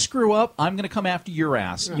 If you screw up, I'm going to come after your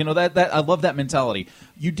ass. You know that I love that mentality.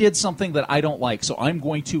 You did something that I don't like, so I'm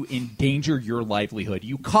going to endanger your livelihood.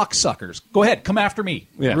 You cocksuckers! Go ahead, come after me.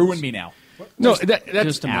 Yeah. Ruin me now. No, that's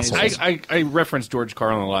just amazing. I reference George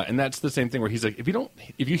Carlin a lot, and that's the same thing where he's like,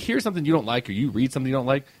 if you hear something you don't like or you read something you don't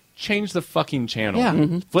like, change the fucking channel. Yeah.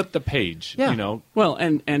 Mm-hmm. Flip the page. Yeah. Well,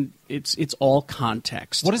 and it's all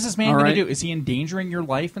context. What is this man going to do? Is he endangering your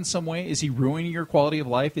life in some way? Is he ruining your quality of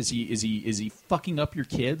life? Is he fucking up your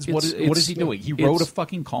kids? What is he doing? He wrote a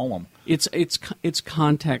fucking column. It's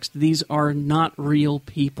context. These are not real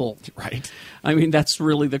people. Right. I mean, that's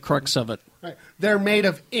really the crux of it. Right. They're made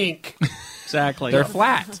of ink. Exactly. They're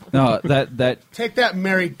flat. No, that Take that,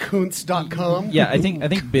 MaryKuntz.com. yeah, I think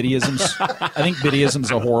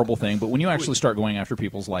biddyism's a horrible thing. But when you actually start going after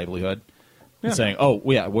people's livelihood and saying, "Oh,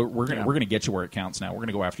 yeah, we're gonna get you where it counts now. We're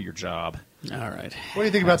gonna go after your job." All right. What do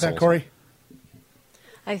you think about that, Corey?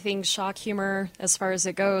 I think shock humor, as far as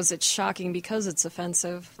it goes, it's shocking because it's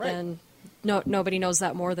offensive. Right. And nobody knows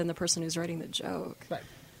that more than the person who's writing the joke. Right.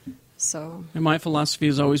 So. And my philosophy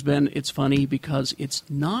has always been, it's funny because it's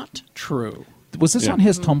not true. Was this on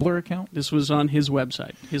his Tumblr account? This was on his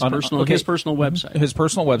website, his personal website. His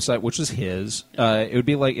personal website, which is his. It would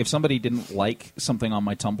be like if somebody didn't like something on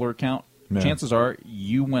my Tumblr account. Yeah. Chances are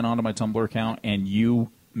you went onto my Tumblr account and you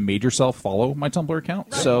made yourself follow my Tumblr account.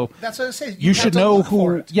 Right. So that's what I say. You should know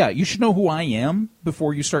who. Yeah, you should know who I am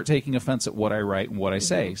before you start taking offense at what I write and what I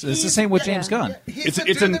say. So it's the same with James Gunn. He's the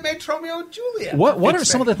dude that made Romeo and Juliet. What are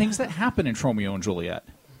some of the things that happen in Romeo and Juliet?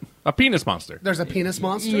 A penis monster. There's a penis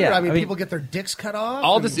monster. Yeah, I mean, people get their dicks cut off.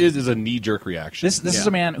 All this is a knee-jerk reaction. This is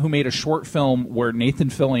a man who made a short film where Nathan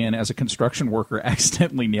Fillion, as a construction worker,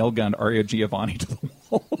 accidentally nail-gunned Aria Giovanni to the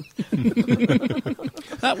wall.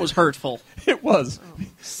 That was hurtful. It was.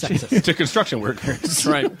 To construction workers. That's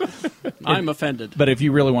right. I'm offended. But if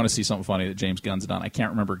you really want to see something funny that James Gunn's done, I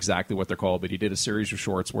can't remember exactly what they're called, but he did a series of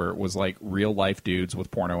shorts where it was like real-life dudes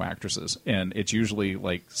with porno actresses. And it's usually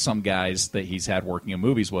like some guys that he's had working in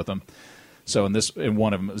movies with him. So in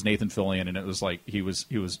one of them, it was Nathan Fillion, and it was like he was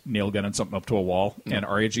nail gunning something up to a wall. And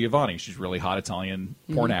Aria Giovanni, she's a really hot Italian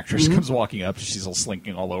porn actress, comes walking up. She's all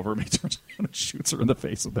slinking all over him. He turns around and shoots her in the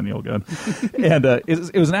face with the nail gun. And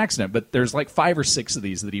it was an accident, but there's like 5 or 6 of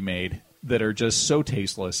these that he made that are just so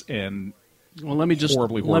tasteless. And Well, let me just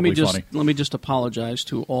horribly funny. Let me just apologize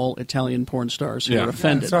to all Italian porn stars who were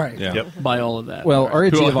offended by all of that. Well,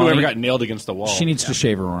 whoever got nailed against the wall. She needs to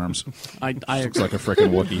shave her arms. I looks like a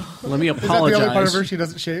freaking Wookiee. Let me apologize. Is that the only part of her she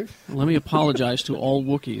doesn't shave? Let me apologize to all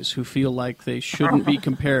Wookiees who feel like they shouldn't be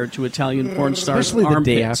compared to Italian porn stars. Especially the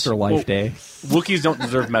day after Life Day. Wookiees don't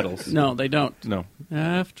deserve medals. No, they don't. No.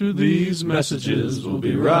 After these messages, we'll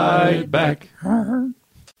be right back.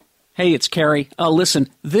 Hey, it's Carrie. Listen,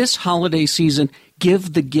 this holiday season,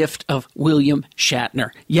 give the gift of William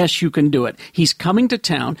Shatner. Yes, you can do it. He's coming to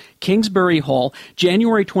town, Kingsbury Hall,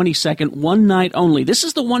 January 22nd, one night only. This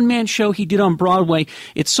is the one-man show he did on Broadway.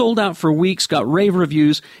 It's sold out for weeks, got rave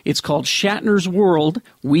reviews. It's called Shatner's World.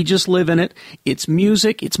 We just live in it. It's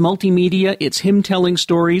music, it's multimedia, it's him telling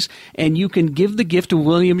stories, and you can give the gift of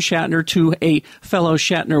William Shatner to a fellow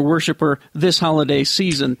Shatner worshiper this holiday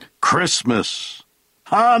season. Christmas,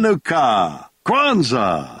 Hanukkah,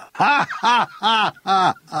 Kwanzaa. Ha, ha, ha,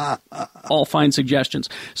 ha, ha. All fine suggestions.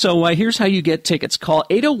 So here's how you get tickets. Call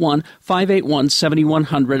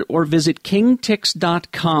 801-581-7100 or visit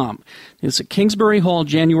kingtix.com. It's at Kingsbury Hall,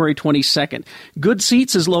 January 22nd. Good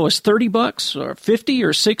seats as low as $30 or $50 or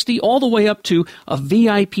 $60, all the way up to a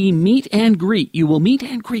VIP meet and greet. You will meet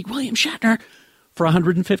and greet William Shatner for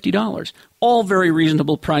 $150. All very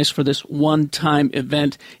reasonable price for this one-time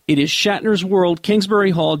event. It is Shatner's World,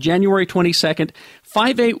 Kingsbury Hall, January 22nd,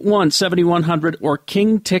 581-7100 or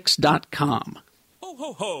kingtix.com. Ho,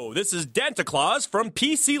 ho, ho. This is Santa Claus from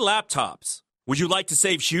PC Laptops. Would you like to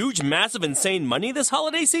save huge, massive, insane money this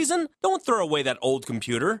holiday season? Don't throw away that old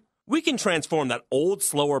computer. We can transform that old,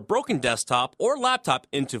 slower, broken desktop or laptop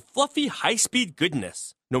into fluffy, high-speed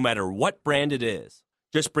goodness, no matter what brand it is.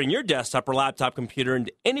 Just bring your desktop or laptop computer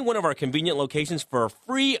into any one of our convenient locations for a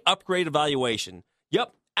free upgrade evaluation.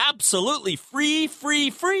 Yep, absolutely free, free,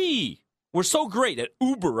 free. We're so great at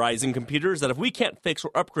Uberizing computers that if we can't fix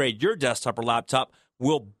or upgrade your desktop or laptop,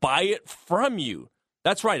 we'll buy it from you.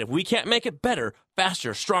 That's right, if we can't make it better,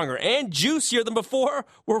 faster, stronger, and juicier than before,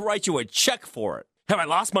 we'll write you a check for it. Have I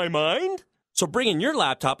lost my mind? So bring in your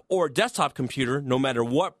laptop or desktop computer, no matter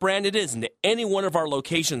what brand it is, into any one of our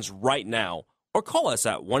locations right now. Or call us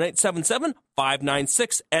at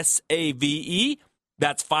 1-877-596-SAVE.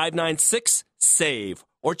 That's 596-SAVE.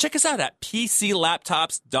 Or check us out at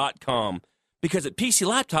PCLaptops.com. Because at PC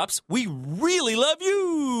Laptops, we really love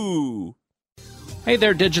you! Hey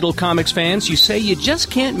there, digital comics fans. You say you just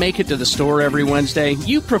can't make it to the store every Wednesday.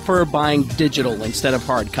 You prefer buying digital instead of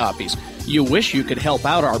hard copies. You wish you could help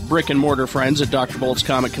out our brick-and-mortar friends at Dr. Volt's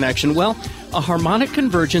Comic Connection. Well, a harmonic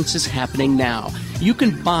convergence is happening now. You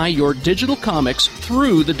can buy your digital comics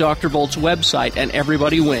through the Dr. Volt's website, and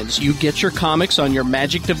everybody wins. You get your comics on your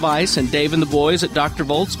magic device, and Dave and the boys at Dr.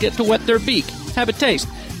 Volt's get to wet their beak, have a taste,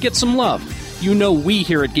 get some love. You know we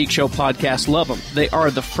here at Geek Show Podcast love them. They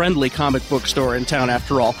are the friendly comic book store in town,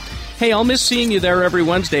 after all. Hey, I'll miss seeing you there every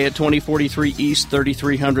Wednesday at 2043 East,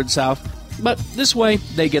 3300 South. But this way,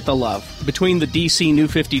 they get the love. Between the DC New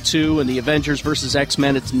 52 and the Avengers vs.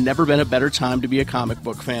 X-Men, it's never been a better time to be a comic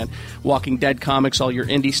book fan. Walking Dead comics, all your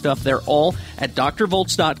indie stuff, they're all at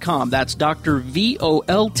drvolts.com. That's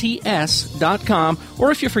drvolts.com.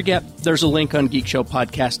 Or if you forget, there's a link on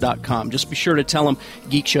geekshowpodcast.com. Just be sure to tell them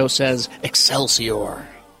Geek Show says Excelsior.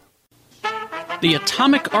 The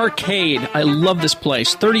Atomic Arcade. I love this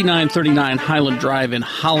place. 3939 Highland Drive in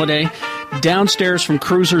Holiday. Downstairs from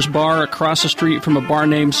Cruiser's Bar, across the street from a bar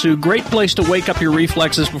named Sue. Great place to wake up your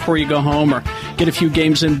reflexes before you go home or get a few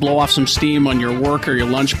games in, blow off some steam on your work or your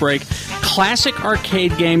lunch break. Classic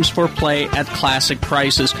arcade games for play at classic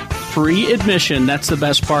prices. Free admission, that's the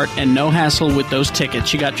best part, and no hassle with those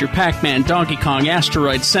tickets. You got your Pac-Man, Donkey Kong,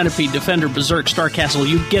 Asteroid, Centipede, Defender, Berserk, Star Castle.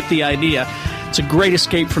 You get the idea. It's a great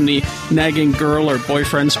escape from the nagging girl or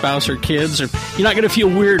boyfriend, spouse, or kids. Or you're not going to feel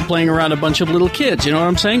weird playing around a bunch of little kids, you know what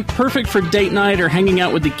I'm saying? Perfect for date night or hanging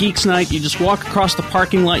out with the geeks night. You just walk across the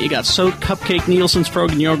parking lot. You got soda, cupcake, Nielsen's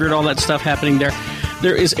frozen yogurt, all that stuff happening there.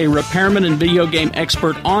 There is a repairman and video game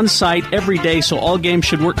expert on site every day, so all games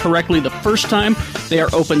should work correctly the first time. They are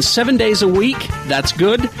open 7 days a week. That's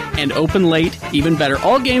good. And open late, even better.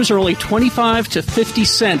 All games are only 25 to 50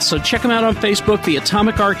 cents, so check them out on Facebook. The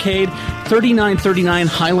Atomic Arcade, 3939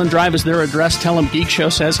 Highland Drive is their address. Tell them Geek Show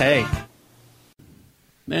says hey.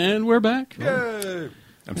 And we're back. Yay.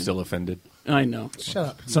 I'm still offended. I know. Shut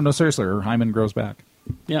up. So, no, seriously, her hymen grows back.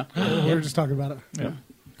 Yeah. We were just talking about it. Yeah.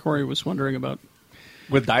 Corey was wondering about...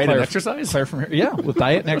 With diet and exercise? Yeah, with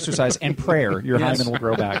diet and exercise and prayer, your hymen will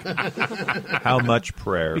grow back. How much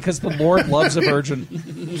prayer? Because the Lord loves a virgin.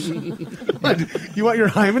 What, you want your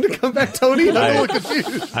hymen to come back, Tony? I'm a little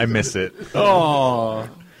confused. I miss it. Oh.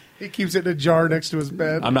 He keeps it in a jar next to his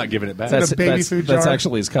bed. I'm not giving it back. That's, in a baby food jar. That's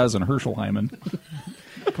actually his cousin, Herschel Hyman.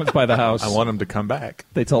 Comes by the house. I want him to come back.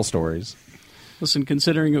 They tell stories. Listen,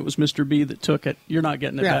 considering it was Mr. B that took it, you're not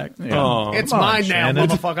getting it back. Yeah. Oh, It's mine now,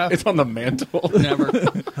 motherfucker. it's on the mantle. Never.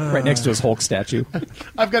 Right next to his Hulk statue.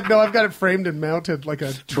 I've got it framed and mounted like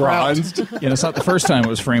a trout. Bronzed. It's not the first time it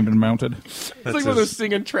was framed and mounted. It's like one of those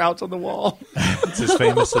singing trouts on the wall. It's as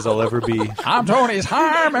famous as I'll ever be. I'm Tony's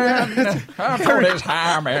Hyman. I'm Tony's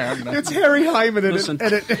Hyman. It's Harry Hyman, and Listen.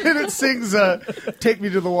 it sings "Take Me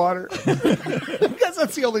to the Water." Because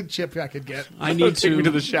that's the only chip I could get. I need Take me to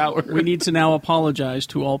to. the shower. We need to now apologize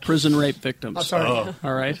to all prison rape victims. Oh, sorry.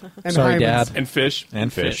 All right. And Sorry, Hymans. Dad. And fish.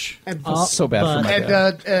 And fish. And, So bad for my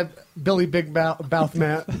dad. and Billy Big Mouth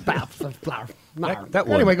Man. That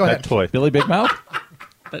one. Anyway, go that ahead. toy. Billy Big Mouth?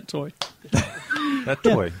 That toy. That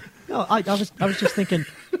toy. No, I was just thinking.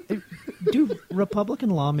 Do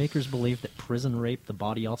Republican lawmakers believe that prison rape, the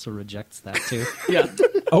body also rejects that too? Yeah.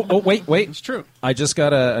 Wait. It's true. I just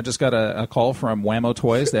got a call from Whammo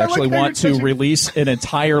Toys. They actually how want you're to touching- release an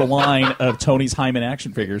entire line of Tony's Hyman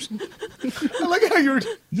action figures. I like how you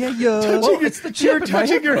were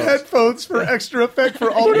touching your headphones for extra effect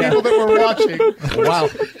for all the people that were watching. Wow,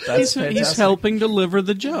 that's He's fantastic. helping deliver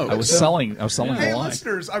the joke. I was selling the Hey, line.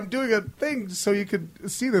 listeners, I'm doing a thing so you can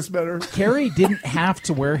see this better. Carrie didn't have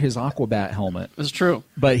to wear his Aquabat helmet, It's true.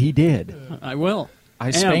 but he did. I will.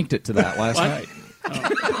 I spanked it to that last What? night.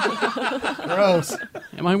 Gross.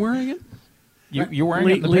 Am I wearing it? You're wearing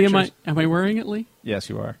Lee, it in the Lee, pictures. am I wearing it, Lee? Yes,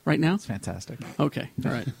 you are. Right now? It's fantastic. Okay.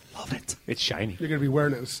 All right. Love it. It's shiny. You're going to be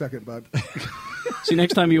wearing it in a second, bud. See,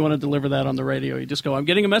 next time you want to deliver that on the radio, you just go, I'm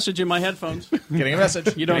getting a message in my headphones. Getting a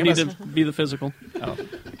message. You don't need to be the physical.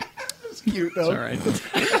 It's cute, though. All right.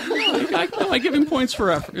 I give him points for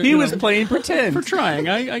effort. He was playing pretend. For trying.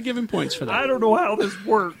 I give him points for that. don't know how this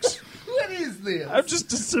works. What is this? I'm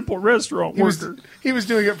just a simple restaurant He was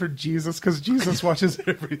doing it for Jesus because Jesus watches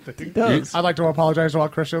everything. He does. I'd like to apologize to all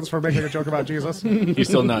Christians for making a joke about Jesus. He's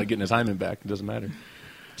still not getting his hymen back. It doesn't matter.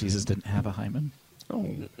 Jesus didn't have a hymen.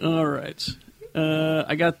 All right.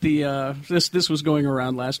 I got the this was going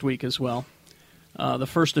around last week as well. The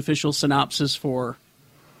first official synopsis for,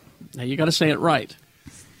 now you got to say it right,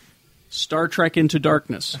 Star Trek Into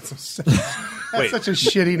Darkness. That's such a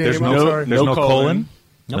shitty name. I'm sorry. There's no colon.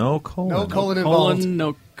 Nope. No colon. No colon involved. Colon,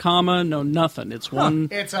 no comma, no nothing. It's one.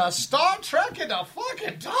 It's a Star Trek into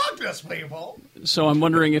fucking darkness, people. So I'm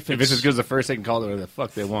wondering if If it's as good as the first, they can call it whatever the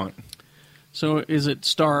fuck they want. So is it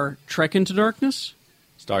Star Trek Into Darkness?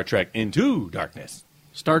 Star Trek Into Darkness.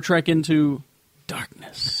 Star Trek Into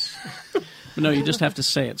Darkness. But no, you just have to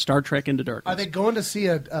say it. Star Trek Into Darkness. Are they going to see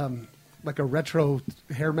a retro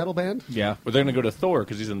hair metal band? Yeah. But they're going to go to Thor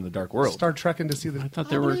because he's in the Dark World. Star Trek to see the. I thought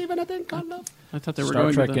they were. Even a thing called love. I thought they were Star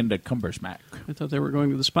going Trek to the, into Cumbersmack. I thought they were going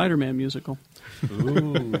to the Spider-Man musical.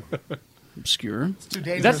 Ooh. Obscure. It's too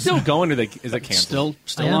dangerous. Is that still going or is it canceled?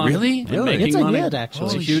 Still Yeah. on. Really? And Really? making It's a money. hit, actually.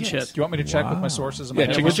 It's a huge hit. Do you want me to check with my sources? And my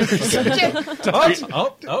Yeah, check with headphones?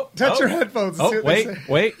 your Touch your headphones. and see Oh, what they say.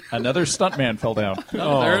 wait. Another stuntman fell down.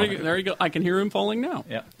 Oh, there you go. I can hear him falling now.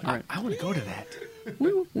 Yeah. All right. I want to go to that.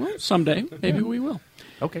 Well, someday. Maybe we will.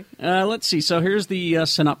 Okay. Let's see. So here's the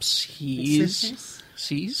synopsis.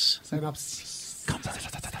 Synopsis.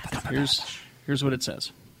 Here's what it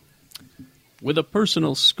says. With a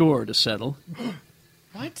personal score to settle.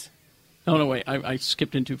 What? Oh, no, wait. I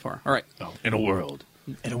skipped in too far. All right. Oh, in a world.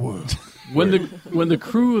 When the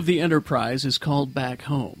crew of the Enterprise is called back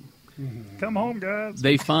home, Come home, guys.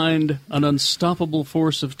 they find an unstoppable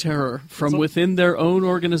force of terror from within their own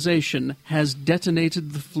organization has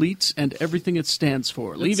detonated the fleet and everything it stands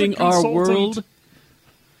for, leaving our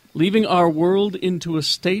world into a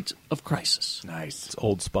state of crisis. Nice. It's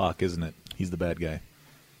old Spock, isn't it? He's the bad guy.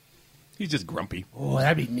 He's just grumpy. Oh,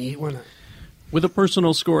 that'd be neat, wouldn't it? With a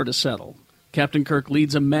personal score to settle, Captain Kirk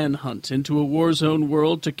leads a manhunt into a war-zone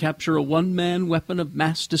world to capture a one-man weapon of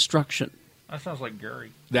mass destruction. That sounds like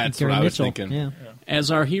Gary. That's Gary what I was Mitchell. thinking. Yeah.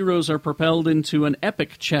 As our heroes are propelled into an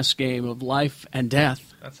epic chess game of life and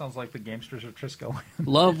death, That sounds like the Gamesters of Trisco.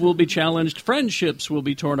 love will be challenged, friendships will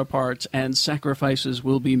be torn apart, and sacrifices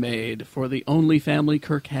will be made for the only family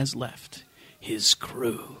Kirk has left, his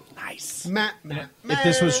crew. Nice. If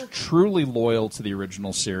this was truly loyal to the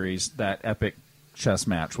original series, that epic chess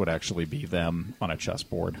match would actually be them on a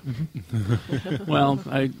chessboard. Well,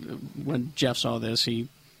 when Jeff saw this, he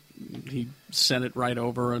sent it right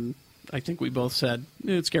over, and I think we both said,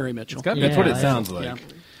 it's Gary Mitchell. That's what it sounds like. Yeah.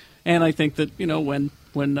 And I think that, when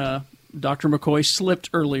Dr. McCoy slipped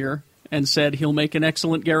earlier and said he'll make an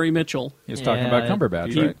excellent Gary Mitchell, He was talking about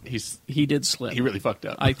Cumberbatch, right? he did slip. He really fucked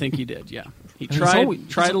up. I think he did, yeah. He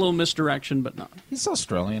tried a little misdirection, but no. He's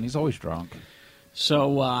Australian. He's always drunk.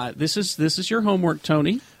 So this is your homework,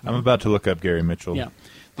 Tony. I'm about to look up Gary Mitchell. Yeah,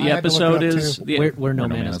 the episode is Where No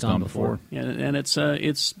Man Has Gone Before. Yeah, and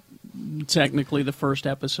it's technically the first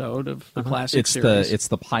episode of the classic series. It's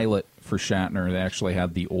the pilot for Shatner. They actually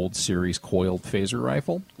had the old series coiled phaser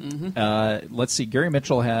rifle. Mm-hmm. Let's see. Gary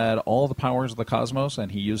Mitchell had all the powers of the cosmos,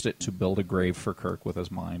 and he used it to build a grave for Kirk with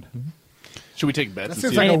his mind. Mm-hmm. Should we take bets? That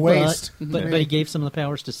seems like a waste. But he gave some of the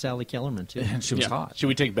powers to Sally Kellerman, too. And she was hot. Should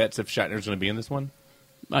we take bets if Shatner's going to be in this one?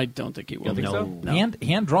 I don't think he will. You don't think so?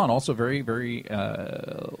 Hand drawn, also very, very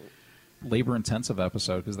labor intensive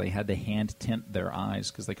episode because they had to hand tint their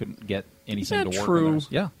eyes because they couldn't get anything to work. True?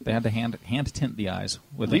 Yeah, they had to hand tint the eyes.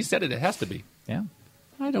 Lee said it has to be. Yeah,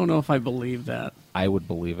 I don't know if I believe that. I would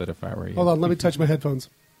believe it if I were you. Hold on, let me touch my headphones.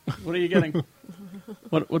 What are you getting?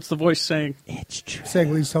 What's the voice saying? It's true.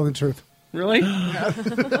 Saying Lee's telling the truth. Really?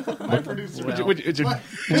 My producer. You're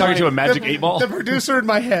talking to a magic 8-ball? The producer in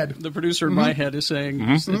my head. The producer in my head is saying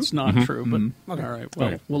it's not true, but all right,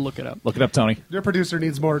 well, we'll look it up. Look it up, Tony. Your producer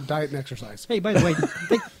needs more diet and exercise. Hey, by the way,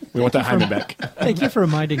 we want that Hyman back. Thank you for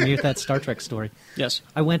reminding me of that Star Trek story. Yes.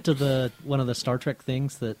 I went to one of the Star Trek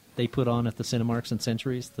things that they put on at the Cinemarks and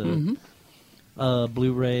Centuries, the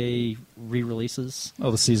Blu-ray re-releases.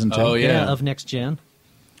 Oh, the season 2? Oh, yeah. Of Next Gen.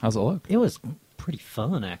 How's it look? It was pretty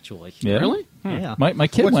fun, actually. Yeah? Really? Yeah. My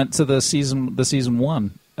kid went to the season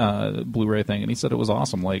 1 Blu-ray thing, and he said it was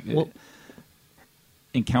awesome. Like,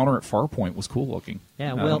 Encounter at Farpoint was cool looking.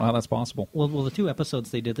 Yeah, I don't know how that's possible. Well, the 2 episodes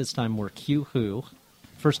they did this time were Q-Who,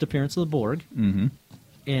 First Appearance of the Borg,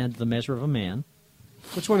 and The Measure of a Man.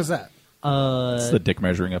 Which one is that? It's the dick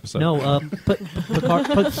measuring episode. No,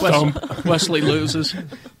 Wesley loses.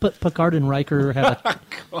 Picard and Riker have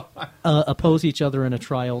oppose each other in a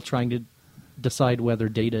trial, trying to decide whether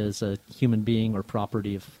Data is a human being or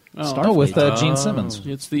property of Starfleet. Oh, with Gene Simmons.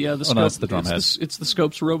 It's the no, it's the drumhead. It's the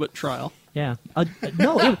Scopes robot trial. Yeah.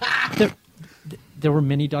 There were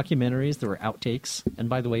many documentaries. There were outtakes. And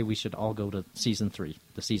by the way, we should all go to Season 3,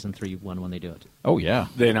 the Season 3 one when they do it. Oh, yeah.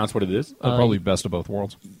 They announced what it is? Probably Best of Both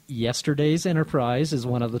Worlds. Yesterday's Enterprise is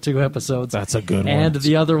one of the 2 episodes. That's a good one. And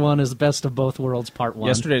the other one is Best of Both Worlds Part 1.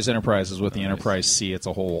 Yesterday's Enterprise is with the Enterprise C. It's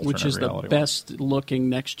a whole which is the reality best-looking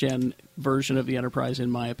next-gen version of the Enterprise,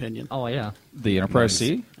 in my opinion. Oh, yeah. The Enterprise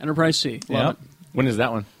C? Enterprise C. Love it. When is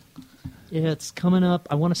that one? Yeah, it's coming up.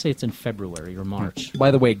 I want to say it's in February or March.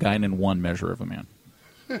 By the way, Guinan won Measure of a Man.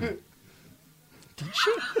 Did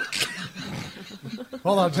she?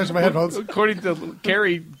 Hold on, I'm touching my headphones. According to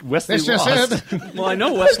Carrie, Wesley This just lost. in. Well, I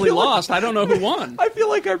know Wesley lost. I don't know who won. I feel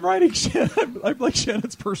like I'm writing Shannon. I'm like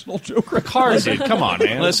Shannon's personal joke. Carsey, come on,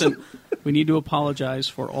 man. Listen, we need to apologize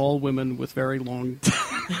for all women with very long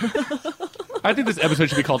I think this episode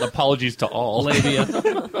should be called Apologies to All. labia.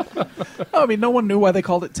 I mean, no one knew why they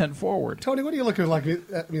called it 10 Forward. Tony, what are you looking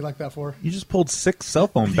at me like that for? You just pulled 6 cell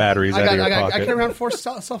phone batteries out of your pocket. I carry around 4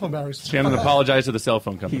 cell phone batteries. Shannon apologized to the cell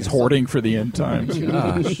phone company. He's hoarding for the end times.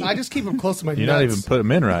 Gosh. I just keep them close to my You nuts. not even put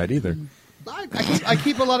them in right either. I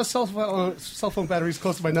keep a lot of cell phone batteries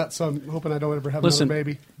close to my nuts, so I'm hoping I don't ever have Listen, another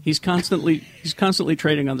baby. He's constantly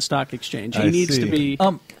trading on the stock exchange. He I needs see. to be.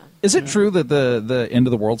 Is it true that the end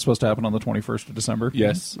of the world's supposed to happen on the 21st of December?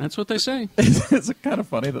 Yes. That's what they say. Is it kind of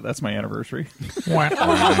funny that that's my anniversary? Is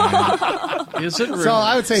it? Really? So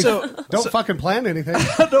I would say don't fucking plan anything.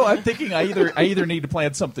 No, I'm thinking I either need to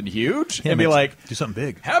plan something huge and be like, do something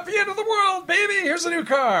big. happy end of the world, baby, here's a new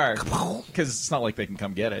car. Because it's not like they can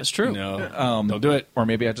come get it. It's true. No. Don't do it. Or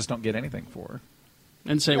maybe I just don't get anything for her.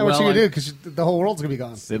 And say, Yeah, what you gonna do? Because the whole world's gonna be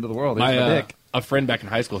gone. It's the end of the world. Here's my dick. A friend back in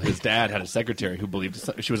high school, his dad had a secretary who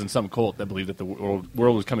believed she was in some cult that believed that the world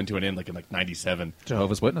was coming to an end, like in 97.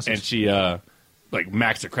 Jehovah's Witnesses. And she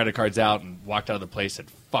maxed her credit cards out and walked out of the place. Said,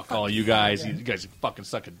 "Fuck all you guys! You guys fucking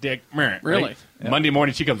suck a dick." Right? Really? Yeah. Monday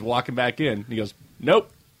morning, she comes walking back in. And he goes, "Nope."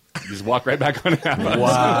 You just walk right back on out.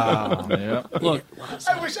 Wow. Yeah. Look,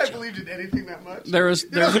 I wish I believed in anything that much. there's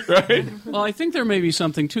Right? well, I think there may be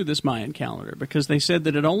something to this Mayan calendar because they said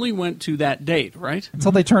that it only went to that date, right?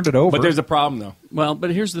 Until they turned it over. But there's a problem, though. Well,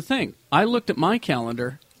 but here's the thing. I looked at my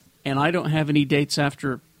calendar, and I don't have any dates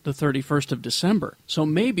after the 31st of December. So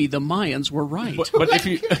maybe the Mayans were right. But if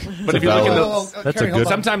you look at the, That's a good-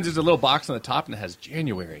 sometimes there's a little box on the top and it has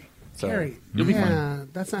January. So Carrie, You'll be yeah,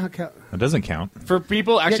 that's not how. It doesn't count. for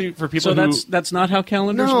people, so who that's not how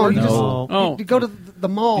calendars No, work? you just Oh. you go to the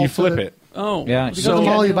mall. you flip it. Oh. Yeah, You go to So, the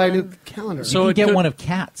mall, you buy a new calendar. So you it can get could- one of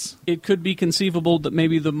cats. it could be conceivable that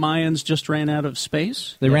maybe the Mayans just ran out of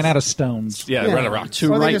space They ran out of stones. Yeah, Yeah. run a rock. to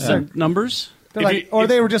Or they write just said- numbers.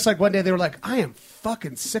 They were just like one day they were like, I am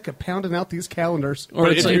fucking sick of pounding out these calendars. Or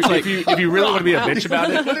if you really want to be a bitch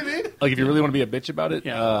about it, what do you mean? Like if you really want to be a bitch about it,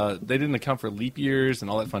 they didn't account for leap years and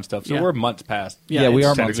all that fun stuff. So we're months past. Yeah, we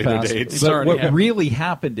are months past. But what really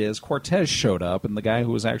happened is Cortez showed up, and the guy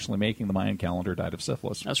who was actually making the Mayan calendar died of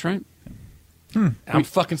syphilis. That's right. I'm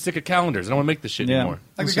fucking sick of calendars. I don't want to make this shit anymore.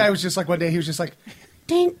 Like the guy was just like one day he was just like,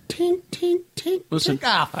 tink, tink, tink, tink. Listen,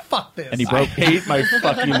 fuck this. And he broke. I hate my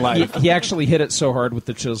fucking life. He actually hit it so hard with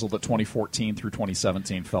the chisel that 2014 through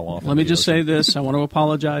 2017 fell off. Let me just say this. I want to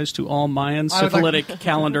apologize to all Mayan syphilitic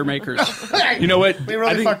calendar makers. You know what? We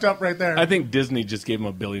really fucked up right there. I think Disney just gave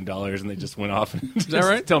them $1 billion and they just went off and Is that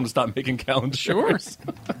right? tell them to stop making calendars. Sure.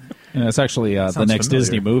 And it's actually the next familiar.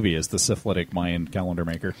 Disney movie is the syphilitic Mayan calendar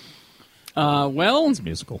maker. Well, It's a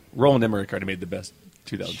musical. Roland Emmerich already made the best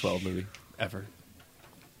 2012 movie ever.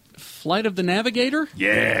 Flight of the Navigator?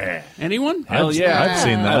 Yeah. Anyone? Hell yeah. I've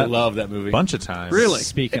seen that. I love that movie. A bunch of times. Really?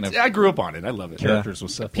 Speaking of I grew up on it. I love it. characters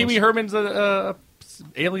with syphilis. Pee Wee Herman's a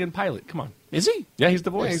alien pilot. Come on. Is he? Yeah, he's the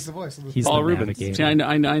voice. Yeah, he's the voice. He's Paul the Rubens. navigator. See,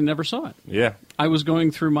 I never saw it. Yeah. I was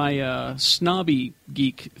going through my snobby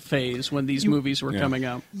geek phase when these movies were coming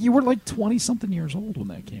out. You were like 20-something years old when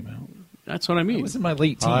that came out. That's what I mean. I was in my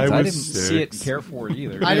late teens. I I, was didn't see it and care for it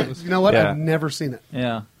either. You know what? Yeah. I've never seen it.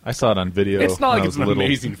 Yeah. I saw it on video. It's not when like I it's was an little.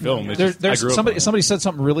 amazing film. It's There's just, I grew up on it. somebody said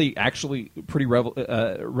something really, actually, pretty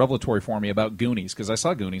revelatory for me about Goonies, because I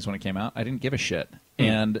saw Goonies when it came out. I didn't give a shit,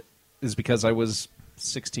 and it's because I was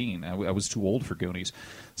 16. I was too old for Goonies.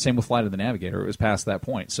 Same with Flight of the Navigator. It was past that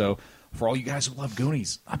point. So for all you guys who love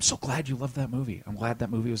Goonies, I'm so glad you loved that movie. I'm glad that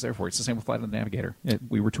movie was there for you. It's the same with Flight of the Navigator.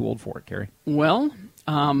 We were too old for it, Carrie. Well,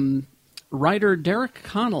 writer Derek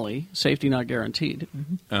Connolly, Safety Not Guaranteed,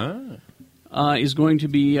 is going to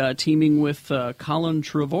be teaming with Colin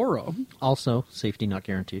Trevorrow. Also, safety not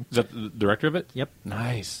guaranteed. Is that the director of it? Yep.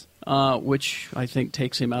 Nice. Which I think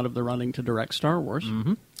takes him out of the running to direct Star Wars.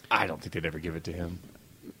 Mm-hmm. I don't think they'd ever give it to him.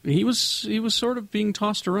 He was sort of being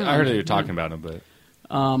tossed around. I heard they were talking about him, but...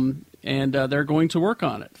 And they're going to work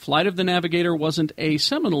on it. Flight of the Navigator wasn't a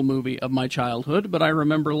seminal movie of my childhood, but I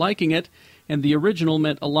remember liking it, and the original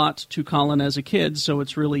meant a lot to Colin as a kid, so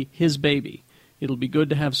it's really his baby. It'll be good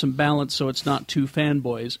to have some balance so it's not two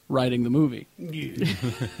fanboys writing the movie.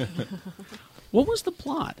 What was the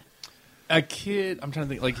plot? A kid, I'm trying to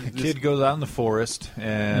think, like... A kid goes out in the forest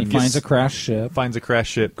and He finds a crashed ship. Finds a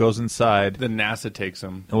crashed ship, goes inside. The NASA takes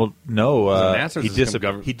him. Well, no, Is it NASA or is it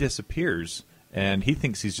some he disappears, and he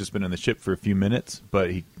thinks he's just been in the ship for a few minutes, but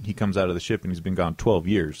he comes out of the ship and he's been gone 12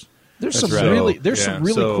 years. There's That's some right.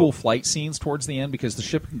 really So- cool flight scenes towards the end because the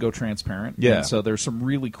ship can go transparent. Yeah. And so there's some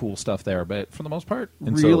really cool stuff there. But for the most part,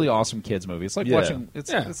 And so- really awesome kids movie. It's like Yeah. watching.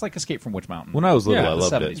 It's like Escape from Witch Mountain. When I was little, Yeah, I the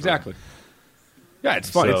loved 70s, it. Exactly. Yeah, it's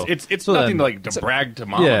fun. So- It's so nothing then- to brag to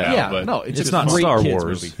mom Yeah. about. Yeah, but no, It's just not a great Star kids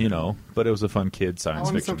Wars, movie. but it was a fun kid I science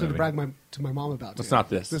wanted fiction something movie. to brag to my mom about. It's not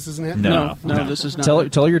this. This isn't it? No, this is not.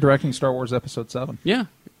 Tell her you're directing Star Wars Episode 7. Yeah.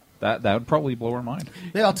 That would probably blow her mind.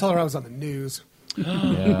 Maybe I'll tell her I was on the news.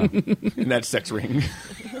 Yeah. In that sex ring.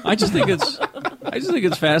 I just think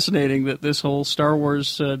it's fascinating that this whole Star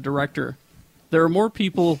Wars director, there are more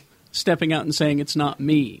people stepping out and saying it's not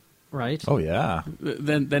me Right? Oh yeah,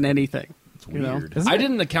 than anything. It's weird. I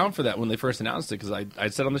didn't account for that when they first announced it because I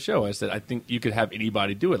said on the show, I said, I think you could have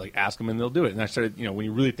anybody do it. Like, ask them and they'll do it. And I started, when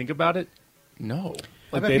you really think about it, no.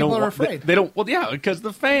 Like, bet they people don't are want- afraid. They don't, well, yeah, because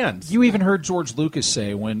the fans. You even heard George Lucas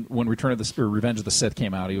say when Revenge of the Sith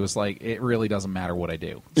came out, he was like, "It really doesn't matter what I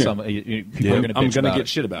do. Yeah. People are going to. I'm gonna get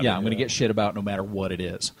shit about it. Yeah, I'm going to get shit about no matter what it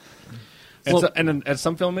is." And then as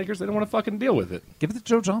some filmmakers, they don't want to fucking deal with it. Give it to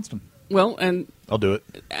Joe Johnston. Well, and I'll do it.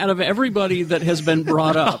 out of everybody that has been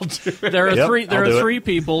brought up, there are Yep, three. There I'll do are it. three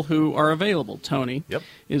people who are available. Tony Yep.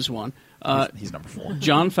 is one. He's number 4.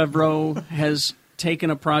 John Favreau has taken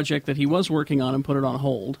a project that he was working on and put it on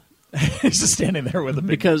hold. He's just standing there with a big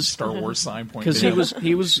Because- Star Wars sign pointing. Because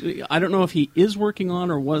he was. I don't know if he is working on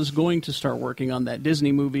or was going to start working on that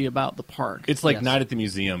Disney movie about the park. It's like Yes. Night at the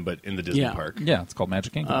Museum, but in the Disney Yeah. park. Yeah, it's called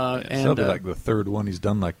Magic Kingdom. That'll be like the third one he's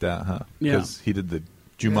done like that, huh? Yeah. Because he did the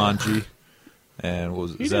Jumanji and what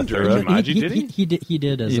was He didn't direct Zathura. Jumanji, did he? He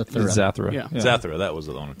did as a third. Zathura. Yeah. Zathura, that was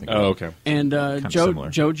the one I think. Oh, okay. And similar.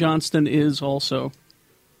 Joe Johnston is also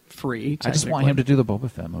free. I just want him to do the Boba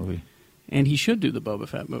Fett movie. And he should do the Boba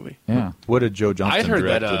Fett movie. Yeah. What did Joe Johnston I'd heard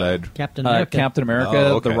direct? that, Captain America. Captain America,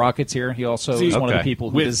 Oh, okay. the Rocketeer. He also See, is one of the okay.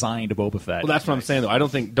 people who With- designed Boba Fett. Well, that's what I'm saying, though.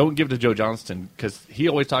 Don't give it to Joe Johnston, because he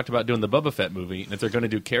always talked about doing the Boba Fett movie, and if they're going to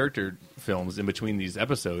do character films in between these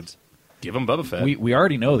episodes, Give him Boba Fett. We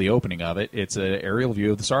already know the opening of it. It's an aerial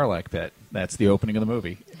view of the Sarlacc pit. That's the opening of the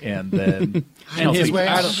movie. And then I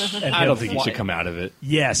don't think he should come out of it.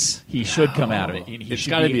 Yes, he should come out of it. He It's should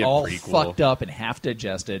gotta be be a all prequel. fucked up and half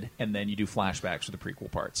digested, and then you do flashbacks for the prequel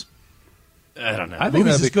parts. I don't know. I think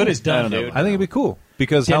Movie's that'd as be good cool. as done, I don't know. dude. I think it'd be cool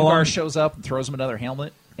because how long Dengar shows up and throws him another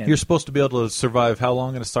helmet. And you're supposed to be able to survive how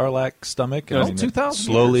long in a Sarlacc stomach? Well, it's 2,000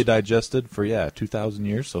 slowly years. digested for 2,000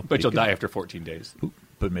 years. So But you'll die after 14 days.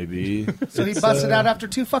 But maybe So he busted out after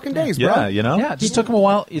 2 fucking days, bro. yeah, you know. yeah, it just took him a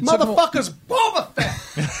while. It took him a- Motherfuckers, Boba Fett!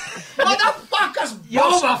 Motherfuckers,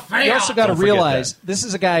 Boba Fett! You also got to Don't forget realize this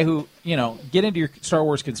is a guy who, get into your Star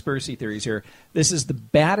Wars conspiracy theories here. This is the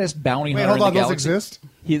baddest bounty Wait, hunter hold on, in the those galaxy. exist?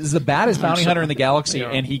 He is the baddest bounty hunter in the galaxy,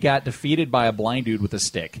 and he got defeated by a blind dude with a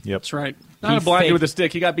stick. Yep. That's right. Not a blind dude with a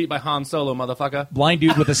stick. He got beat by Han Solo, motherfucker. Blind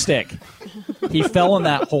dude with a stick. He fell in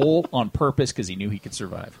that hole on purpose because he knew he could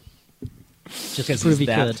survive. Just to prove he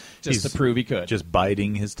could. Just to prove he could. Just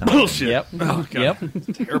biding his time. Bullshit. Yep. Oh, God. Yep.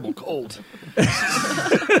 Terrible cold.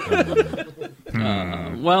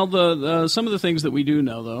 Well, some of the things that we do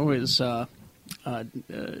know, though, is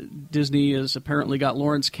Disney has apparently got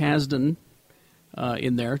Lawrence Kasdan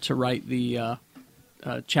in there to write the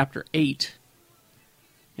Chapter 8.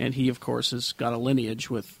 And he, of course, has got a lineage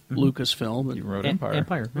with Lucasfilm. He wrote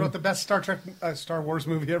Empire. Wrote the best Star Wars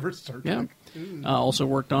movie ever. Star Trek. Yeah. Also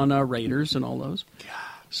worked on Raiders and all those.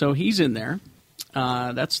 So he's in there.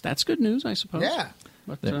 That's good news, I suppose. Yeah.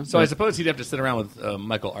 But, So I suppose he'd have to sit around with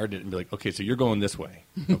Michael Arndt and be like, okay, so you're going this way.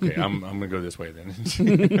 Okay, I'm going to go this way then.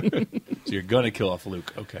 So you're going to kill off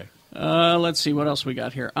Luke. Okay. let's see what else we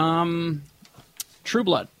got here. True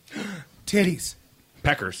Blood. Titties.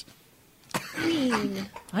 Peckers.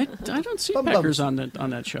 I don't see Bum peckers bums. on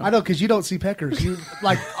that show. I know, because you don't see peckers. You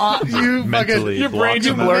you Mentally fucking block you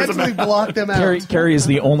them out. mentally block them out. Carrie is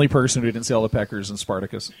the only person who didn't see all the peckers in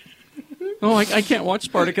Spartacus. Oh, I can't watch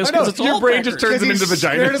Spartacus I know, because it's your all brain peckers. just turns them into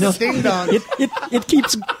Scared vaginas. of the ding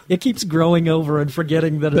dong. It keeps growing over and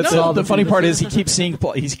forgetting that it's all The funny part is he keeps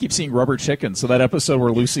seeing rubber chicken. So that episode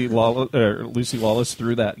where Lucy Lawless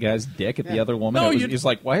threw that guy's dick at the other woman, No, he's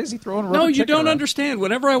like, why is he throwing rubber No, chicken you don't around? understand.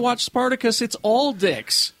 Whenever I watch Spartacus, it's all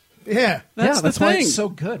dicks. Yeah. That's the why thing. it's so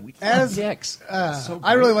good. We As- dicks. So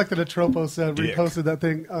I really like that Atropos reposted that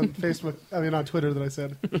thing on Facebook. I mean, on Twitter that I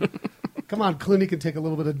said. Come on, Clooney can take a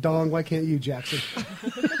little bit of dong. Why can't you, Jackson?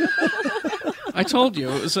 I told you.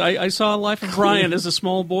 I saw Life of Brian as a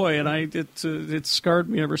small boy, and it scarred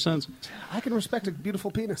me ever since. I can respect a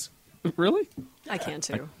beautiful penis. Really? I can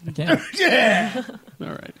too. Yeah. All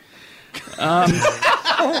right.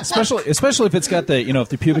 especially if it's got the if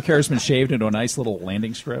the pubic hair has been shaved into a nice little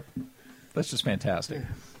landing strip. That's just fantastic.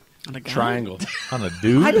 Triangle. On a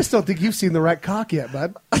dude? I just don't think you've seen the right cock yet,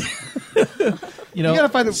 bud. You know, gotta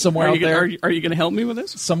find the- somewhere Are out you there. gonna, are you going to help me with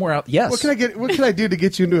this? Somewhere out. Yes. What can I do to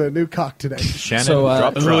get you into a new cock today? Shannon, So,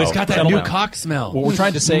 drop Ooh, trow. it's got that Settle new down. cock smell. What we're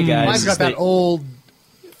trying to say, guys, Mine's is got that old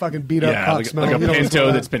fucking beat up Yeah, cock like, smell. like a You know, Pinto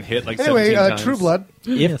it's that's been hit like Anyway, 17 times. True Blood.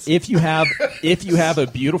 if you have a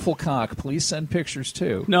beautiful cock, please send pictures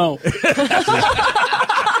too. No.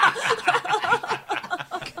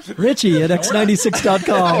 Richie at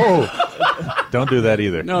x96.com. Don't do that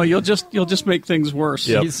either. No, you'll just make things worse.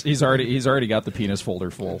 Yep. He's already got the penis folder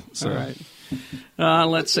full. So. All right.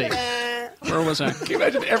 Let's see. Where was I? Can you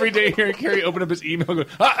imagine every day hearing Carrie open up his email and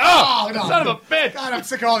go, oh, no. son of a bitch. God, I'm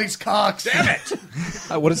sick of all these cocks. Damn it.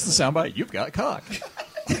 What is the soundbite? You've got cock.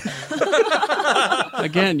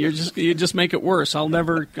 Again, you just make it worse. I'll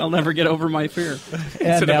never get over my fear.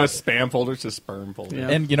 Instead now- of a spam folder, it's a sperm folder. Yeah.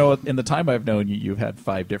 And in the time I've known you, you've had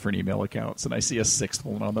 5 different email accounts, and I see a 6th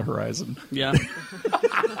one on the horizon. Yeah.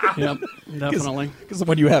 Yep. Definitely. Because the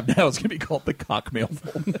one you have now is going to be called the cockmail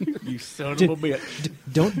folder. You son of a bitch.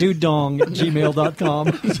 Don't do dong at gmail.com.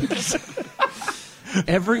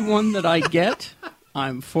 Everyone that I get,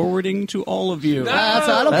 I'm forwarding to all of you.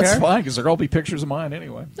 I don't That's care. fine, because there'll all be pictures of mine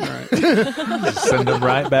anyway. All right. Send them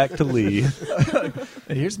right back to Lee.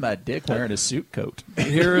 And here's my dick wearing a suit coat.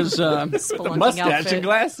 Here's Spelunking Mustache outfit. and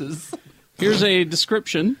glasses. here's a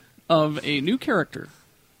description of a new character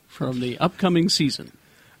from the upcoming season.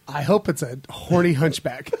 I hope it's a horny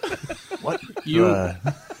hunchback. You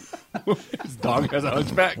His dog has a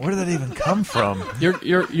hunchback. Where did that even come from? you'll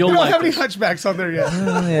We don't like have any it. hunchbacks on there yet.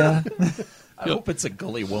 Yeah. I hope it's a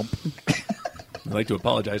gully wump. I'd like to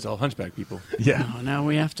apologize to all hunchback people. Yeah. Oh, now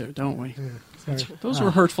we have to, don't we? Those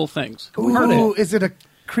were hurtful things. Ooh, is it a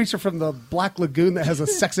creature from the Black Lagoon that has a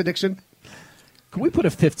sex addiction? Can we put a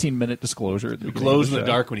 15-minute disclosure at the beginning Glows of in the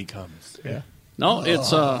show? dark when he comes. Yeah. No,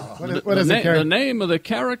 it's What is it, Carrie? the name of the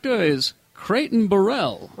character is Creighton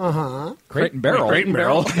Burrell. Creighton Barrel. Creighton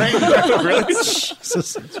Barrel. Really? What is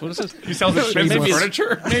this? He sells expensive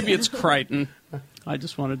furniture? Maybe it's Crichton. I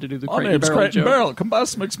just wanted to do the My Creighton name's Barrel Creighton joke. Barrel. Come buy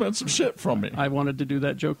some expensive shit from me. I wanted to do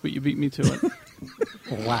that joke, but you beat me to it.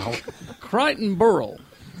 Wow. Crichton Burrell.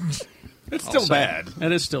 It's still bad.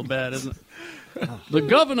 It is still bad, isn't it? The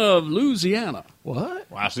governor of Louisiana. What?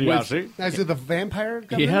 I see. Is it the vampire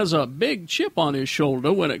governor? He has a big chip on his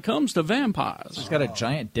shoulder when it comes to vampires. He's got a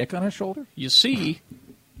giant dick on his shoulder? You see,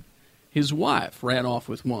 his wife ran off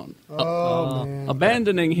with one, man.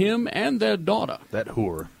 abandoning him and their daughter. That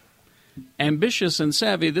whore. Ambitious and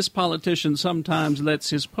savvy, this politician sometimes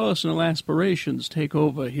lets his personal aspirations take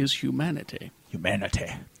over his humanity. Humanity.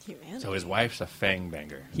 So his wife's a fang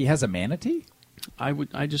banger. He has a manatee?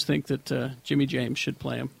 I just think that Jimmy James should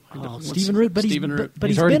play him. Stephen Root, but Stephen Root.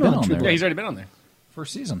 he's already been been on True there. Yeah, he's already been on there.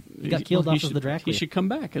 First season. He got killed off He of the Dracula. He should come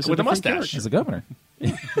back as With a different mustache. He's the governor.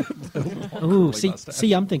 Ooh,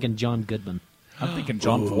 see, I'm thinking John Goodman. I'm thinking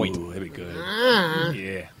John Voight. Ooh, that'd be good.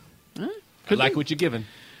 Yeah. I like what you're giving.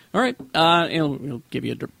 All right, we'll give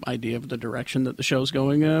you an idea of the direction that the show's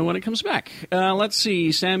going when it comes back. Let's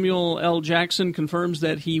see. Samuel L. Jackson confirms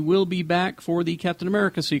that he will be back for the Captain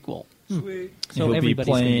America sequel. Sweet. So He'll be everybody's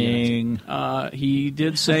playing. He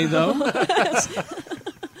did say, though,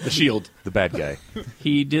 The Shield, the bad guy.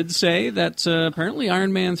 he did say that apparently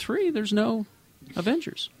Iron Man 3, there's no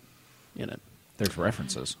Avengers in it. There's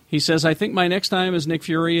references. He says, I think my next time as Nick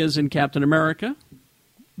Fury is in Captain America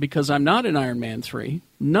because I'm not in Iron Man 3.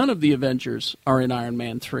 None of the Avengers are in Iron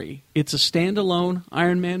Man 3. It's a standalone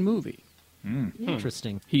Iron Man movie,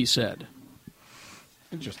 Interesting. he said.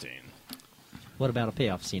 Interesting. What about a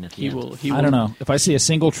payoff scene at the He end? will. I don't know. If I see a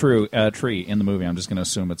single tree in the movie, I'm just going to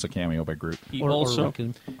assume it's a cameo by Groot. He Or also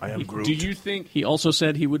raccoon. I am Groot. Do you think he also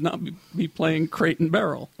said he would not be playing Creighton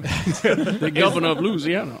Barrel, the governor of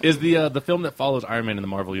Louisiana. is the film that follows Iron Man in the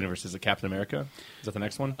Marvel Universe, is it Captain America? Is that the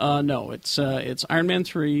next one? No, it's Iron Man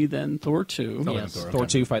 3, then Thor 2, Oh, Yes. Thor, Thor okay.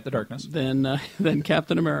 2, Fight the Darkness. then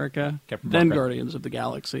Captain America, Captain then America. Guardians of the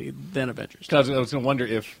Galaxy, then Avengers. Because I was going to wonder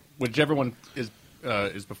if whichever one is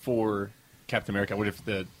before Captain America, what if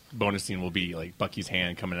the bonus scene will be like Bucky's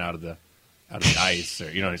hand coming out of the ice,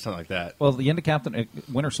 or something like that. Well, the end of Captain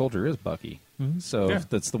Winter Soldier is Bucky, so Yeah. if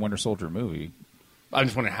that's the Winter Soldier movie. I'm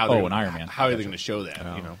just wondering how. Oh, they're an Iron Man. How are they going to show that?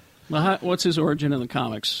 Well, what's his origin in the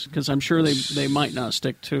comics? Because I'm sure they might not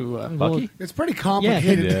stick to Bucky? It's pretty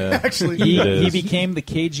complicated, actually. He became the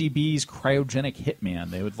KGB's cryogenic hitman.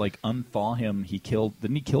 They would unthaw him.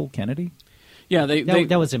 Didn't he kill Kennedy? Yeah,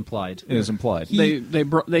 That was implied. It was implied.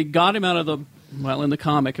 They got him out of the. Well, in the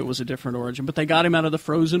comic, it was a different origin, but they got him out of the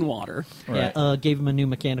frozen water. Right. Yeah, gave him a new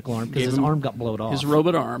mechanical arm because Gave his him arm got blown off. His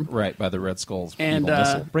robot arm. Right, by the Red Skull's And, evil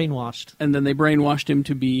missile. Brainwashed. And then they brainwashed him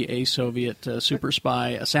to be a Soviet super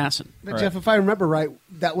spy assassin. But Jeff, if I remember right,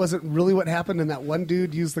 that wasn't really what happened, and that one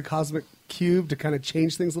dude used the cosmic cube to kind of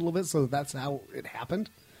change things a little bit, so that's how it happened,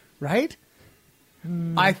 right?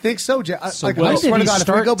 I think so, Jeff. So I when swear did to he God, if we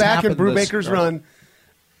start go back in tapping the Brubaker's start? run,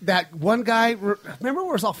 that one guy, remember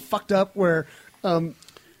where it was all fucked up, where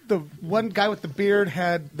the one guy with the beard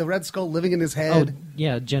had the Red Skull living in his Oh, head?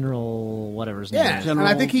 yeah, General whatever his name Yeah, is. and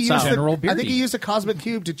I think he used General I think Beardy. he used a cosmic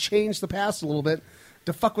cube to change the past a little bit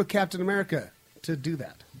to fuck with Captain America to do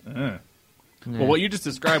that. Well, what you just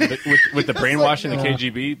described with the brainwashing the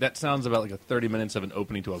KGB, that sounds about like a 30 minutes of an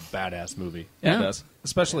opening to a badass movie. Yeah, Yeah. it does.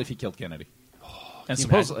 Especially if he killed Kennedy. And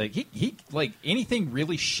supposedly, he anything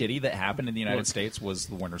really shitty that happened in the United States was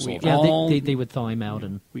the Winter Soldier. Yeah, All- they would thaw him out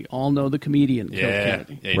and We all know the comedian killed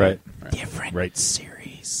Kennedy. Yeah, Right. Different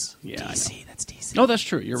series. Yeah, I DC, that's DC. Oh, that's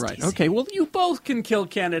true. You're right. Okay, well, you both can kill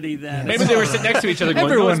Kennedy then. Maybe they were sitting next to each other going,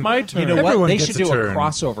 "No, it's my turn." You know what? Everyone They gets should a do a turn.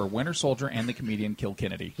 crossover: Winter Soldier and the comedian kill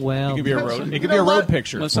Kennedy. Well, it could be a road. It could You be a know road what?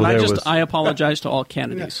 picture. Listen, Well, I apologize to all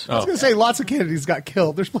Kennedys. I was going to say lots of Kennedys got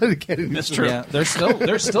killed. There's plenty of Kennedys. That's true. Yeah, there's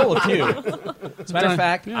still a few. As a matter of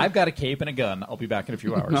fact, I've got a cape and a gun. I'll be back in a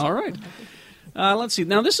few hours. All right. Let's see.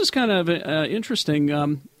 Now, this is kind of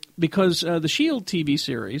interesting because the S.H.I.E.L.D. TV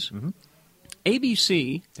series,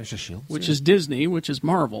 ABC, There's a shield. which is Disney, which is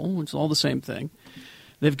Marvel, which is all the same thing,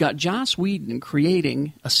 they've got Joss Whedon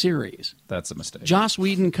creating a series. That's a mistake. Joss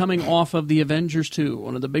Whedon coming off of The Avengers 2,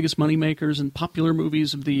 one of the biggest moneymakers and popular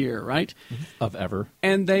movies of the year, right? of ever.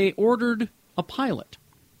 And they ordered a pilot.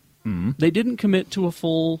 They didn't commit to a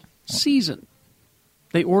full season.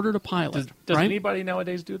 They ordered a pilot, Does right? anybody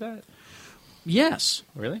nowadays do that? Yes.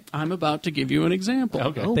 Really? I'm about to give you an example.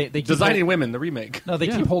 Okay. They keep Designing Women, the remake. No, they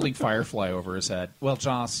Yeah. keep holding Firefly over his head. Well,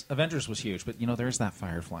 Joss, Avengers was huge, but there's that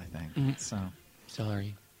Firefly thing. So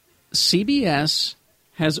Sorry. CBS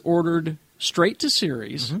has ordered straight to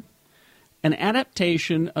series an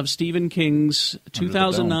adaptation of Stephen King's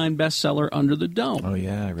 2009 bestseller Under the Dome. Oh,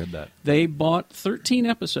 yeah, I read that. They bought 13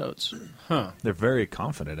 episodes. They're very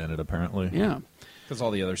confident in it, apparently. Yeah. Because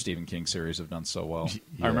all the other Stephen King series have done so well.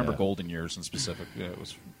 I remember Golden Years in specific. It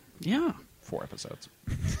was 4 episodes.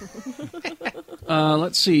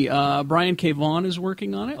 Let's see. Brian K. Vaughan is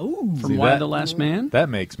working on it from Y the Last Man. That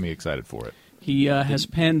makes me excited for it. He has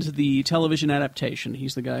penned the television adaptation.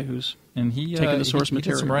 He's the guy who's taken the source he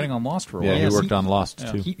material. did some writing on Lost for a while. Yeah, he worked on Lost,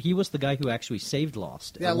 too. He was the guy who actually saved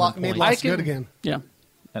Lost. Yeah, at one made point. Lost good again. Yeah.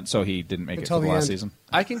 And so he didn't make Until it to the the last end. season.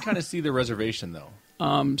 I can kind of see the reservation, though.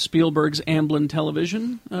 Spielberg's Amblin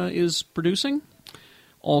Television is producing.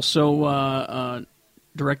 Also,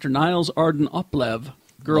 director Niles Arden Oplev,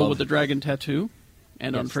 Girl with the Dragon Tattoo,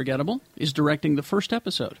 and Unforgettable, is directing the first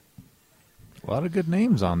episode. A lot of good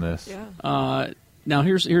names on this. Yeah. Now,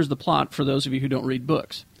 here's the plot for those of you who don't read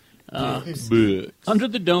books. Under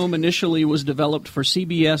the Dome initially was developed for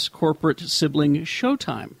CBS corporate sibling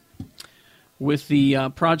Showtime, with the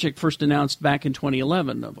project first announced back in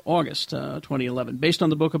 2011, of August 2011, based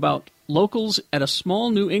on the book about locals at a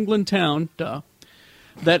small New England town,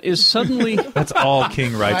 that is suddenly... That's all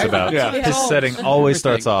King writes about. Yeah. His setting always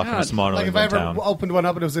starts off in a God. small New Like if I England ever town. opened one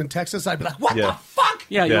up and it was in Texas, I'd be like, "What the fuck?"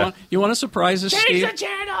 Yeah, Yeah. you want to surprise us, Change Steve? the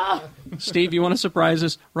channel. Steve, you want to surprise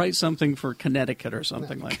us? Write something for Connecticut or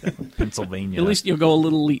something like that. Pennsylvania. At least you'll go a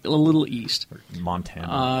little east.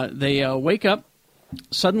 Montana. They wake up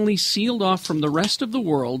suddenly sealed off from the rest of the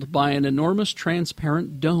world by an enormous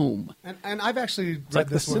transparent dome. And I've actually read like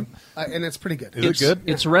this The one, and it's pretty good. Is it good?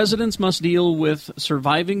 Its residents must deal with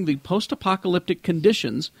surviving the post-apocalyptic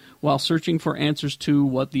conditions while searching for answers to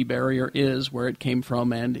what the barrier is, where it came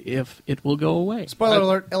from, and if it will go away. Spoiler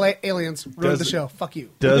alert, aliens ruined the Does- show. Fuck you.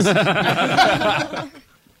 Does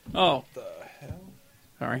Oh. The hell?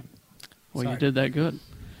 Sorry. Well, Sorry. you did that good.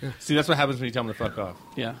 See, that's what happens when you tell them to fuck off.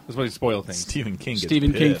 Yeah. That's why you spoil things. Stephen King gets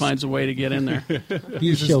Stephen King pissed. finds a way to get in there. He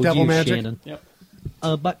Uses showed devil you, magic. Shannon. Yep.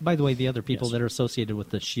 But by the way, the other people that are associated with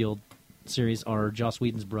the S.H.I.E.L.D. series are Joss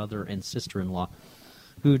Whedon's brother and sister-in-law,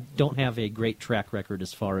 who don't have a great track record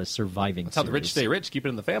as far as surviving. That's how the rich stay rich. Keep it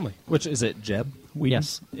in the family. Which is it, Jeb? Whedon?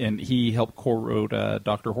 Yes. And he helped co-wrote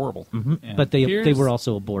Dr. Horrible. And But they Here's- were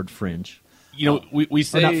also aboard Fringe. You know, we Or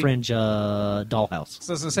say not Fringe, Dollhouse.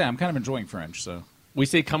 So as I say, I'm kind of enjoying Fringe, so... we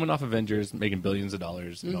say coming off Avengers, making billions of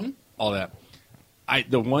dollars, you know, all that.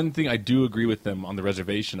 The one thing I do agree with them on the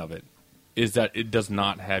reservation of it is that it does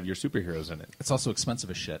not have your superheroes in it. It's also expensive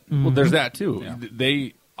as shit. Well, there's that too. Yeah.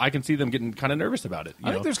 I can see them getting kind of nervous about it. You I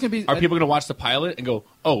think know? there's gonna be- Are people going to watch the pilot and go,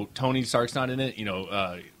 "Oh, Tony Stark's not in it"? You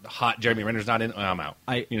know, hot Jeremy Renner's not in it. I'm out.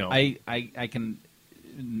 I can...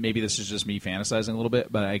 Maybe this is just me fantasizing a little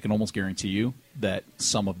bit, but I can almost guarantee you that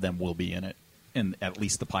some of them will be in it, in at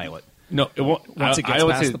least the pilot. No, it won't. Once it gets I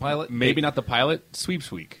would past say the pilot, maybe they- not the pilot.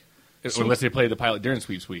 Sweeps week, unless they play the pilot during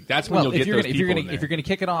Sweeps week. That's when you'll if get you're those gonna, people in there. if you're going to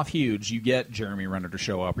kick it off huge, you get Jeremy Renner to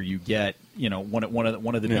show up, or you get one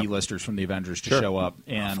of the Yeah. B-listers from the Avengers to Sure. show up,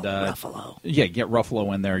 and Ruffalo. yeah, get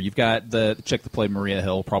Ruffalo in there. You've got the chick that played Maria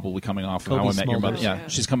Hill probably coming off of Kobe How I Met Your Mother. Smulders. Yeah,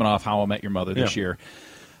 she's coming off How I Met Your Mother this Yeah. year.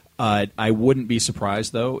 I wouldn't be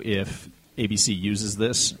surprised though if ABC uses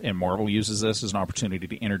this and Marvel uses this as an opportunity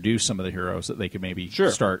to introduce some of the heroes that they could maybe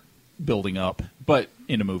start building up, but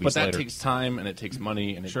into movies But that later. takes time and it takes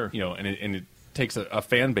money and it, Sure. and it takes a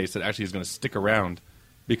fan base that actually is going to stick around.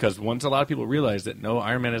 Because once a lot of people realize that no,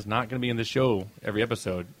 Iron Man is not going to be in the show every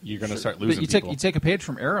episode, you're going to start But losing you people. take a page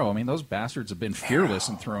from Arrow. I mean, those bastards have been fearless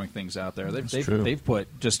in throwing things out there. They've put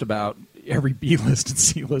just about every B-list and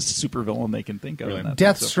C-list supervillain they can think of. In that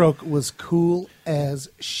thing. So- Deathstroke was cool as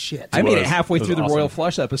shit. I made it was. halfway It was through the awesome. Royal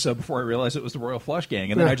Flush episode before I realized it was the Royal Flush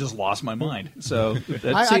Gang, and then Yeah. I just lost my mind. So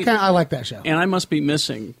I like that show. And I must be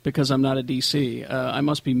missing, because I'm not a DC, I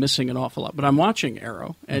must be missing an awful lot. But I'm watching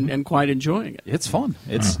Arrow and quite enjoying it. it's fun.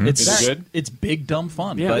 It's Is it good? It's big dumb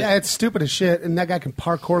fun. Yeah. but Yeah, it's stupid as shit, and that guy can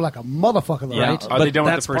parkour like a motherfucker, though, Yeah. right? Are they but done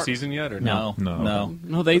with that's the first part- season yet? Or no.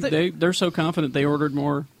 No, they're so confident they ordered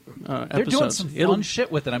more They're episodes. doing some fun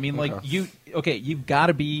shit with it. I mean, like you've got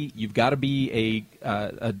to be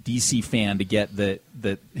a DC fan to get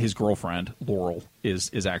that his girlfriend Laurel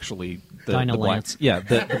is actually the Dinah black, Lance.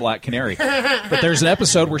 the Black Canary. But there's an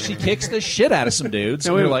episode where she kicks the shit out of some dudes.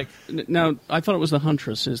 Now, And wait, you're like, now, I thought it was the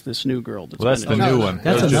Huntress is this new girl. Well, that's the been in- new one.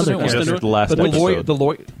 That's That was another just, one. just the last but the episode.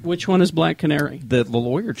 lawyer, Which one is Black Canary? the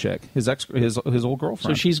lawyer chick, his old girlfriend.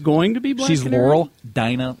 So she's going to be Black she's Canary? Laurel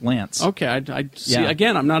Dinah Lance. Okay, I see. Yeah.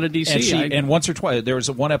 Again, I'm not a DC. And once or twice, there was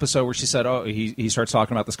one episode where she said, "Oh, he starts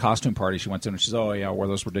talking about this costume party she went to, and she's, oh yeah, I wore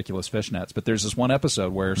those ridiculous fishnets." But there's this one episode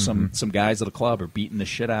episode where some guys at a club are beating the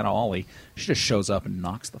shit out of Ollie. She just shows up and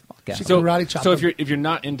knocks the fuck out. So- karate chop So him. if you're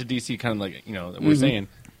not into DC, kind of like that we're saying,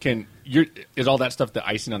 is all that stuff the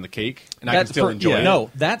icing on the cake, and I can still enjoy it? No,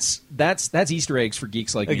 that's Easter eggs for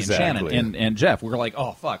geeks like me and Shannon and Jeff. We're like,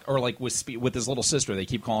 oh fuck, or like with his little sister, they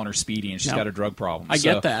keep calling her Speedy, and she's got a drug problem. I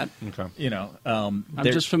get that. Okay. I'm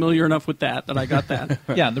just familiar enough with that I got that.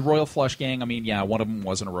 Yeah, and the Royal Flush Gang. I mean, one of them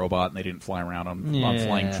wasn't a robot, and they didn't fly around on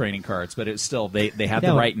flying trading cards, but it's still they had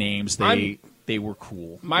the right names. They were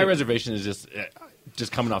cool. My reservation is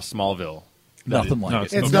just coming off Smallville. Nothing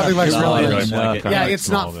like it. It's nothing like Nothing Smallville. like it. Yeah, it's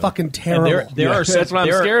not fucking terrible. There are some, that's what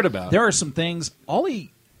I'm scared about. There are some things.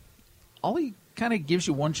 Ollie kind of gives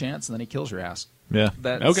you one chance, and then he kills your ass. Yeah.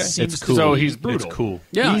 That Okay. seems It's cool. So he's brutal. It's cool.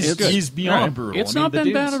 Yeah, He's beyond brutal. It's I mean, not the been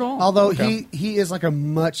dude's- bad at all. Although he is like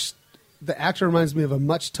the actor reminds me of a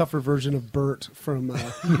much tougher version of Bert from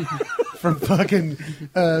from fucking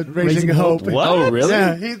Raising Hope. What? Oh, really?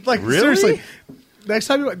 Yeah, he seriously. Next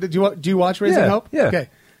time do you watch Raising Hope? Yeah. Okay.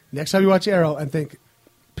 Next time you watch Arrow and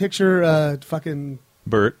picture fucking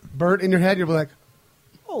Bert. Bert in your head, you'll be like,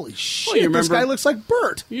 holy shit, you this remember- guy looks like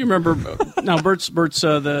Bert. You remember now? Bert's The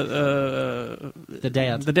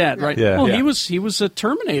dad. the dad, right? Yeah. Well, Yeah. he was a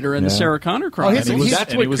Terminator in the Sarah Connor Chronicles.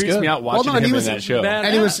 That's what creeps me out watching him in that show. bad.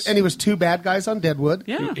 And he was two bad guys on Deadwood.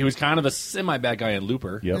 Yeah, He was kind of a semi-bad guy in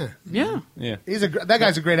Looper. Yep. yeah. Yeah. That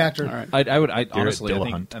guy's a great actor. All right. I honestly,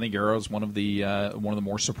 Dillahunt. I think Arrow's one of the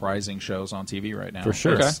more surprising shows on TV right now. For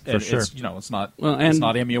sure. It's, For sure. It's, it's not Well, it's and-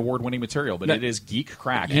 not Emmy award winning material, but it is geek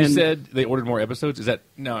crack. You And- said they ordered more episodes. Is that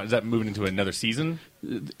moving into another season?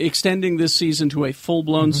 Extending this season to a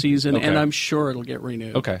full-blown season, Okay. and I'm sure it'll get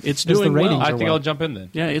renewed. Okay. It's Because the doing ratings well. I think I'll jump in then.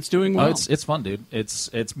 Yeah, it's doing well. It's fun, dude.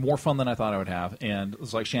 It's more fun than I thought I would have. And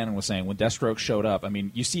it's like Shannon was saying, when Deathstroke showed up, I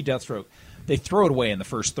mean, you see Deathstroke, they throw it away in the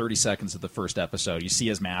first 30 seconds of the first episode. You see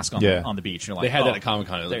his mask on the beach. And you're like, They had that oh, at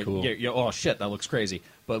Comic-Con. It looked there- cool. oh shit, that looks crazy.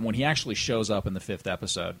 But when he actually shows up in the 5th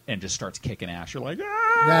episode and just starts kicking ass, you're like,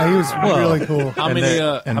 ah! Yeah, he was really cool. How And many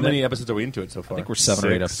then- and how many then- episodes are we into it so far? I think we're 7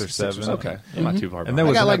 or 8 6 or episodes. 7. Okay. I'm not too far. And there I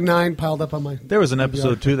was got an like ep- 9 piled up on my. There was an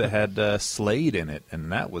episode too that had Slade in it,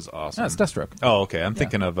 and that was awesome. No, it's Deathstroke. Oh, okay. I'm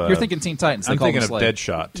thinking of. You're thinking Teen Titans. They I'm call thinking him of Slade.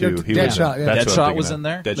 Deadshot too. Yeah, He was Deadshot, in, yeah. that's what I'm Deadshot was thinking in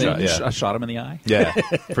there. of. Deadshot, I yeah, shot him in the eye. yeah,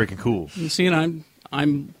 freaking cool. You see, and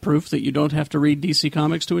I'm proof that you don't have to read DC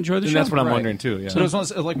Comics to enjoy the And show. that's what I'm Right. wondering too. Yeah. So it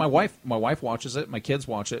was like my wife watches it. My kids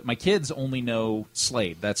watch it. My kids only know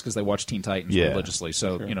Slade. That's because they watch Teen Titans Yeah. religiously.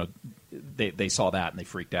 So they saw that and they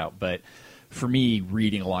freaked out. But for me,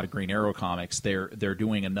 reading a lot of Green Arrow comics, they're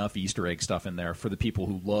doing enough Easter egg stuff in there for the people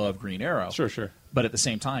who love Green Arrow. Sure. But at the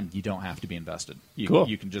same time, you don't have to be invested. Cool.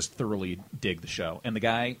 You can just thoroughly dig the show. And the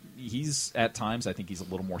guy, he's at times, I think he's a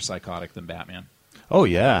little more psychotic than Batman. Oh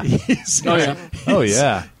yeah. Oh yeah. Oh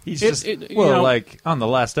yeah. He's just like on the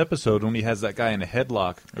last episode when he has that guy in a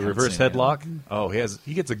headlock, a reverse seen it. headlock. Oh,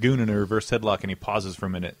 he gets a goon in a reverse headlock and he pauses for a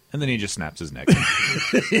minute and then he just snaps his neck.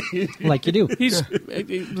 Like you do. He's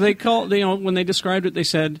when they described it, they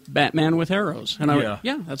said Batman with arrows, and I went,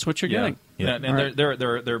 yeah, that's what you're getting. Yeah. And All right. there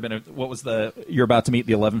have been what was you're about to meet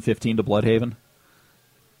the 11:15 to Bloodhaven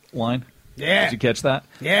line. Yeah. Did you catch that?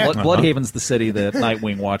 Yeah. Bloodhaven's the city that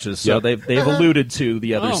Nightwing watches, so they've alluded to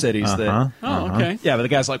the other cities that. Oh, okay. Yeah, but the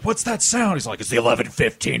guy's like, "What's that sound?" He's like, "It's the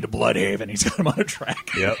 11:15 to Bloodhaven." He's got him on a track.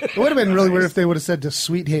 Yep. It would have been really weird if they would have said to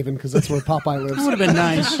Sweet Haven because that's where Popeye lives. That would have been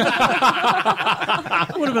nice.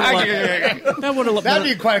 That would have been that would have That'd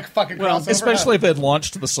be quite a fucking crossover. Especially if they had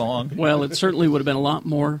launched the song. well, it certainly would have been a lot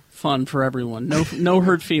more fun for everyone. No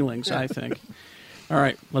hurt feelings, I think. All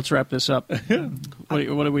right, let's wrap this up. What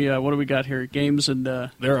do we got here? Games and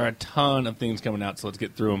There are a ton of things coming out, so let's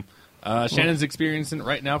get through them. Shannon's experiencing it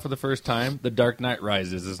right now for the first time. The Dark Knight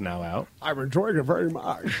Rises is now out. I'm enjoying it very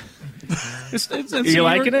much. Are you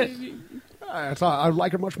liking it? I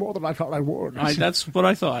like it much more than I thought I would. That's what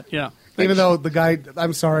I thought. Yeah. Even though the guy,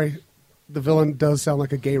 I'm sorry, the villain does sound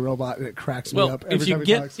like a gay robot, and it cracks me Well, up every if you time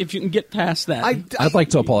he talks. if you can get past that, I'd like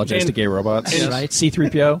to apologize to gay robots. Right.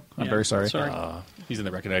 C-3PO, I'm very sorry. He's in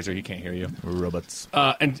the recognizer. He can't hear you. Robots.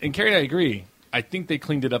 And Carrie, I agree. I think they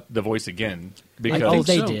cleaned it up, the voice again. Because, Oh,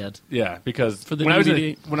 they so. did. Yeah, because For the when I was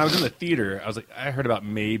DVD. when I was in the theater, I was like, I heard about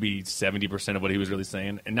maybe 70% of what he was really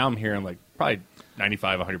saying, and now I'm hearing like probably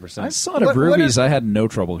 95, 100%. I saw it at What Ruby's. is- I had no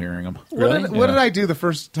trouble hearing him. What did I do the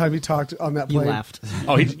first time he talked on that You plane? laughed.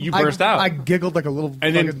 Oh, you burst out. I giggled like a little.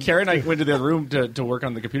 And then fucking- Karen and I went to the other room to work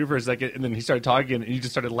on the computer for a second, and then he started talking, and you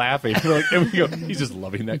just started laughing. And we go, he's just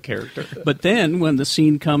loving that character. But then when the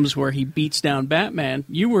scene comes where he beats down Batman,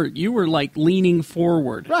 you were like leaning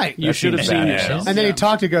forward. Right. You That should have seemed seen badass. yourself. And then he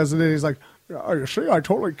talked to us, and then he's like, Oh, you see, I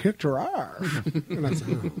totally kicked your ass. And I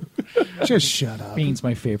said, "Oh, just shut up." Bean's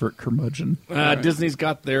my favorite curmudgeon. Disney's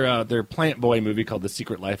got their Plant Boy movie called The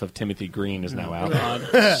Secret Life of Timothy Green is now out.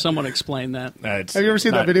 God, someone explain that. It's Have you ever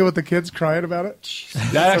seen that not- video with the kids crying about it?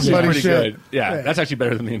 That's actually funny pretty shit. good. Yeah, that's actually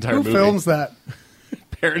better than the entire Who movie. films that?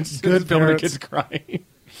 Parents Good filming their parents. kids crying.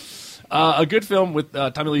 A good film with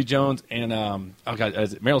Tommy Lee Jones and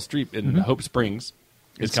is it Meryl Streep in Hope Springs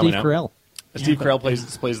is coming Steve out. Carell. Steve Carell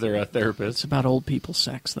plays their therapist. It's about old people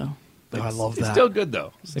sex, though. I love It's that. still good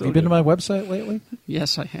though. Have you been to my website lately?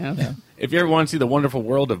 Yes, I have. If you ever want to see the wonderful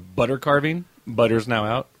world of butter carving, Butter's now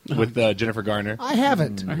out with Jennifer Garner. I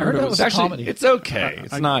haven't. I heard it was a Actually, comedy. it's okay.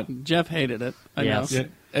 It's not. Jeff hated it. I Yes. know.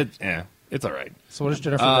 It's all right. So what is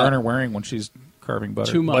Jennifer Garner wearing when she's carving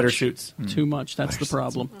butter? Too much. Butter shoots. Too much. That's the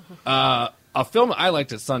problem. A film I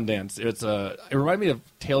liked at Sundance. It reminded me of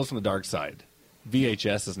Tales from the Dark Side.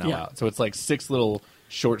 VHS is now Yeah. out, so it's like 6 little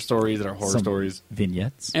short stories that are horror Some stories.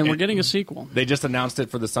 vignettes. And we're getting a sequel. They just announced it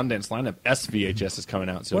for the Sundance lineup. SVHS is coming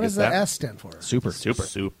out. So What get does the that. S stand for? Super.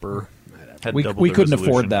 Super. Had We double the couldn't resolution.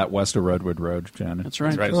 afford that west of Redwood Road, Jen. That's right.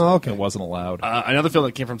 That's right. Oh, okay. It wasn't allowed. Another film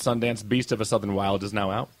that came from Sundance, Beast of a Southern Wild, is now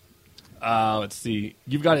out. Let's see.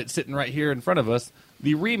 You've got it sitting right here in front of us.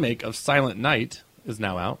 The remake of Silent Night is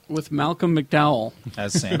now out. With Malcolm McDowell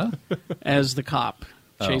As Santa? as the cop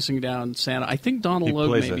chasing down Santa. I think Donald He Logue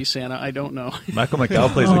plays may be it. Santa. I don't know. Michael McDowell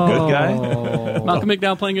plays a good guy. Malcolm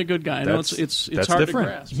McDowell playing a good guy. I know That's- it's that's hard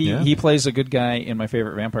different. to grasp. He plays a good guy in my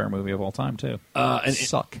favorite vampire movie of all time, too.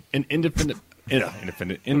 Suck. An independent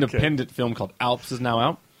film called Alps is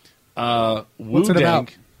now out. What's it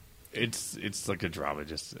about? It's like a drama.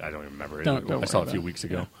 Just I don't even remember it. Don't I saw worry it a few about it. weeks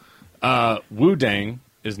ago. Wu Dang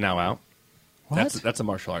is now out. What? That's a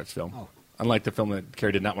martial arts film. Unlike the film that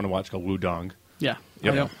Carrie did not want to watch called Wu Dong. Yeah.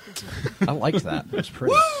 Yep. I know. I liked that. It was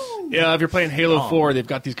pretty. Yeah, if you're playing Halo 4, they've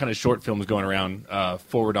got these kind of short films going around.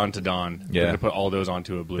 Forward Onto Dawn. Yeah. They're going to put all those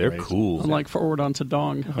onto a Blu-ray. They're cool. Unlike Forward Onto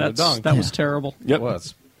Dong. Dong. That was terrible. Yep. It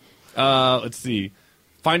was. Let's see.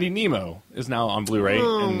 Finding Nemo is now on Blu-ray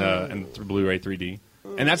and Blu-ray 3D.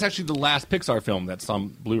 And that's actually the last Pixar film that's on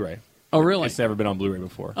Blu-ray. Oh, really? It's never been on Blu-ray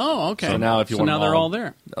before. Oh, okay. So now if you want now them they're all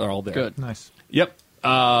there. They're all there. Good. Nice. Yep.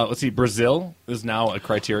 Let's see. Brazil is now a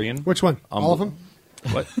Criterion. Which one? All of them?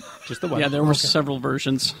 What? Just the one. Yeah, there were several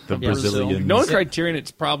versions. The of Brazil. Brazilian. No Criterion. It's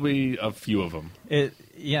probably a few of them. As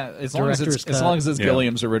long as Director's cut. it's Yeah.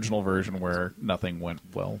 Gilliam's original version where nothing went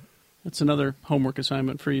well. That's another homework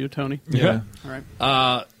assignment for you, Tony. Yeah. All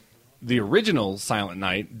right. The original Silent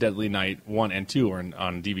Night, Deadly Night 1 and 2 are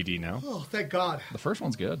on DVD now. Oh, thank God. The first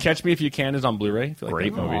one's good. Catch Me If You Can is on Blu-ray. If you like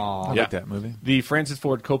Great that movie. movie. I Yeah. like that movie. The Francis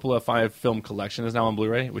Ford Coppola 5 film collection is now on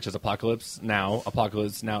Blu-ray, which is Apocalypse Now,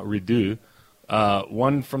 Redo,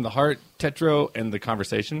 One from the Heart, Tetro, and The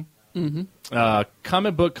Conversation. Mm-hmm.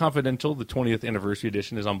 Comic Book Confidential, the 20th anniversary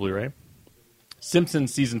edition, is on Blu-ray.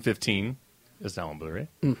 Simpsons Season 15 is now on Blu-ray.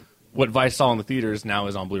 What Vice saw in the theaters now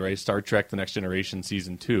is on Blu-ray. Star Trek The Next Generation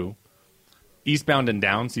Season 2. Eastbound and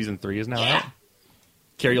Down Season 3 is now out.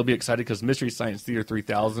 Carrie, you'll be excited because Mystery Science Theater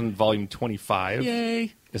 3000 Volume 25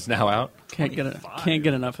 Yay. is now out. Can't get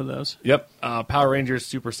enough of those. Yep. Power Rangers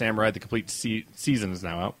Super Samurai, the complete season is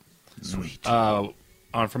now out. Sweet. From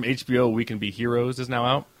HBO, We Can Be Heroes is now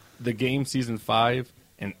out. The Game Season 5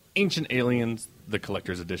 and Ancient Aliens, the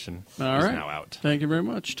Collector's Edition All is right. now out. Thank you very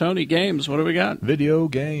much. Tony, games, what do we got? Video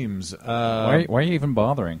games. Why are you even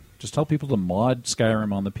bothering? Just tell people to mod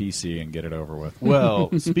Skyrim on the PC and get it over with.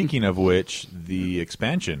 Well, speaking of which, the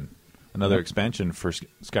expansion, another expansion for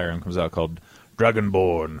Skyrim comes out called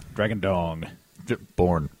Dragonborn. Dragon Dong.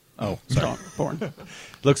 Born. Oh, Born.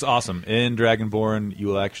 Looks awesome. In Dragonborn, you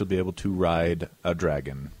will actually be able to ride a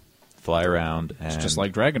dragon, fly around, and it's just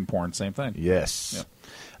like Dragon Porn, same thing. yes.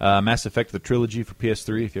 Yep. Mass Effect, the trilogy for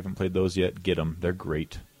PS3. If you haven't played those yet, get them. They're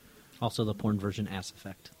great. Also, the porn version, Ass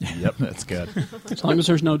Effect. Yep, that's good. As long as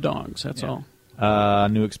there's no dogs, that's all.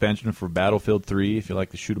 New expansion for Battlefield 3, if you like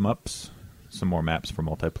the shoot 'em ups. Some more maps for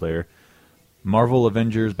multiplayer. Marvel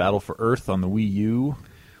Avengers Battle for Earth on the Wii U.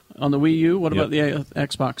 On the Wii U, what Yep. about the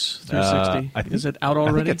Xbox 360? I think- Is it out I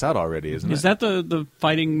already? think it's out already, isn't it? Is that the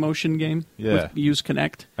fighting motion game? Yeah. With Use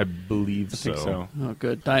Connect? I believe I think so. Oh,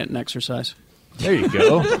 good. Diet and exercise. There you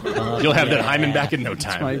go. You'll have that Hyman back in no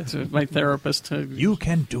time. My therapist. You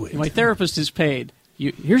can do it. My therapist is paid.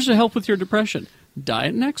 Here's to help with your depression: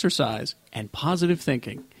 diet and exercise and positive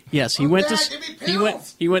thinking. Yes, he went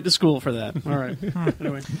he went to school for that. All right.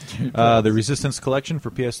 Anyway, The Resistance Collection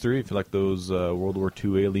for PS3, if you like those World War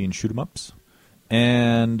II alien shoot 'em ups.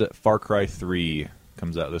 And Far Cry 3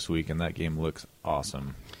 comes out this week, and that game looks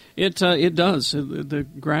awesome. It does. The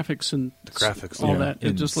graphics and all that.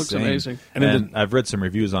 It just looks amazing. And I've read some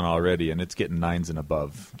reviews on it already, and it's getting 9s and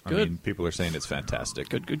above. Good. I mean, people are saying it's fantastic.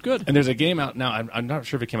 Good. And there's a game out now. I'm not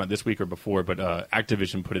sure if it came out this week or before, but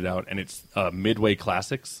Activision put it out, and it's Midway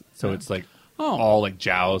Classics. So it's like all like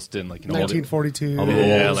Joust and like 1942. All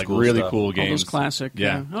the like really stuff. cool games. All those classic.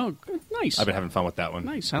 Yeah. Oh, nice. I've been having fun with that one.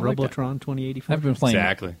 Nice. I like that. Robotron 2084. I've been playing.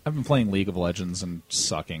 Exactly. I've been playing League of Legends and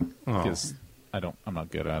sucking because I'm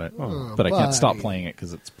not good at it. But I buddy. can't stop playing it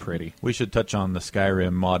because it's pretty. We should touch on the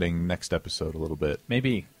Skyrim modding next episode a little bit.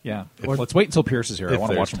 Maybe, yeah. Or let's wait until Pierce is here. I if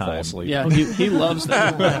want to watch him there's fall time. asleep. Yeah, he loves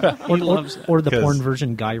that. He loves that. Or the 'Cause- porn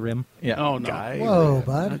version, Skyrim. Yeah. Oh, no. Guy, Whoa,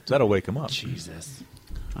 bud. that'll wake him up. Jesus.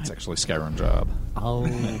 It's actually Skyrim job. Oh,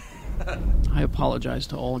 I apologize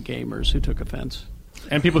to all gamers who took offense.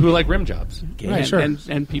 And people who like rim jobs. Right, sure.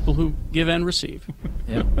 And people who give and receive.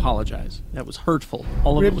 Apologize. That was hurtful.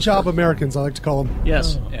 All of it Rib was job hurtful. Americans, I like to call them.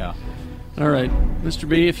 Yes. Yeah. All right. Mr.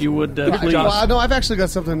 B, if you would please. Well, no, I've actually got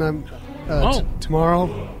something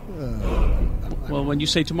tomorrow. Well, when you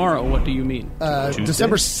say tomorrow, what do you mean?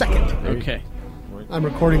 December 2nd. Okay. I'm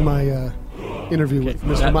recording my interview with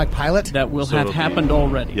Mr. That- Mike Pilot. That will So have it'll be- happened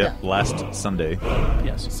already. Yep, last Sunday.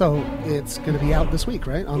 Yes. So it's going to be out this week,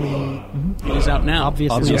 right? On the It is out now.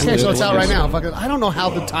 obviously. okay, so it's out right now. Fuck it. I don't know how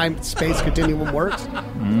the time-space continuum works.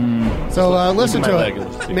 So listen My to leg it.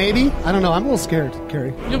 is- Maybe. I don't know. I'm a little scared,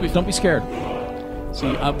 Carrie. You'll be Don't be scared. See,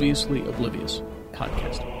 obviously oblivious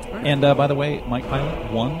podcast. And by the way, Mike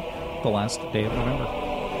Pilot won the last day of November.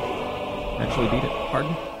 Actually beat it.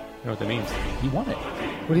 Pardon? You know what that means? He won it.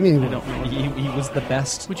 What do you mean? I don't know. He was the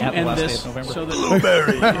best Would you at the end last day this of November. so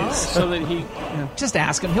that so that he? Just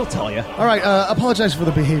ask him. He'll tell you. All right. Apologize for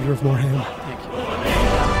the behavior of Morhaime. Thank you.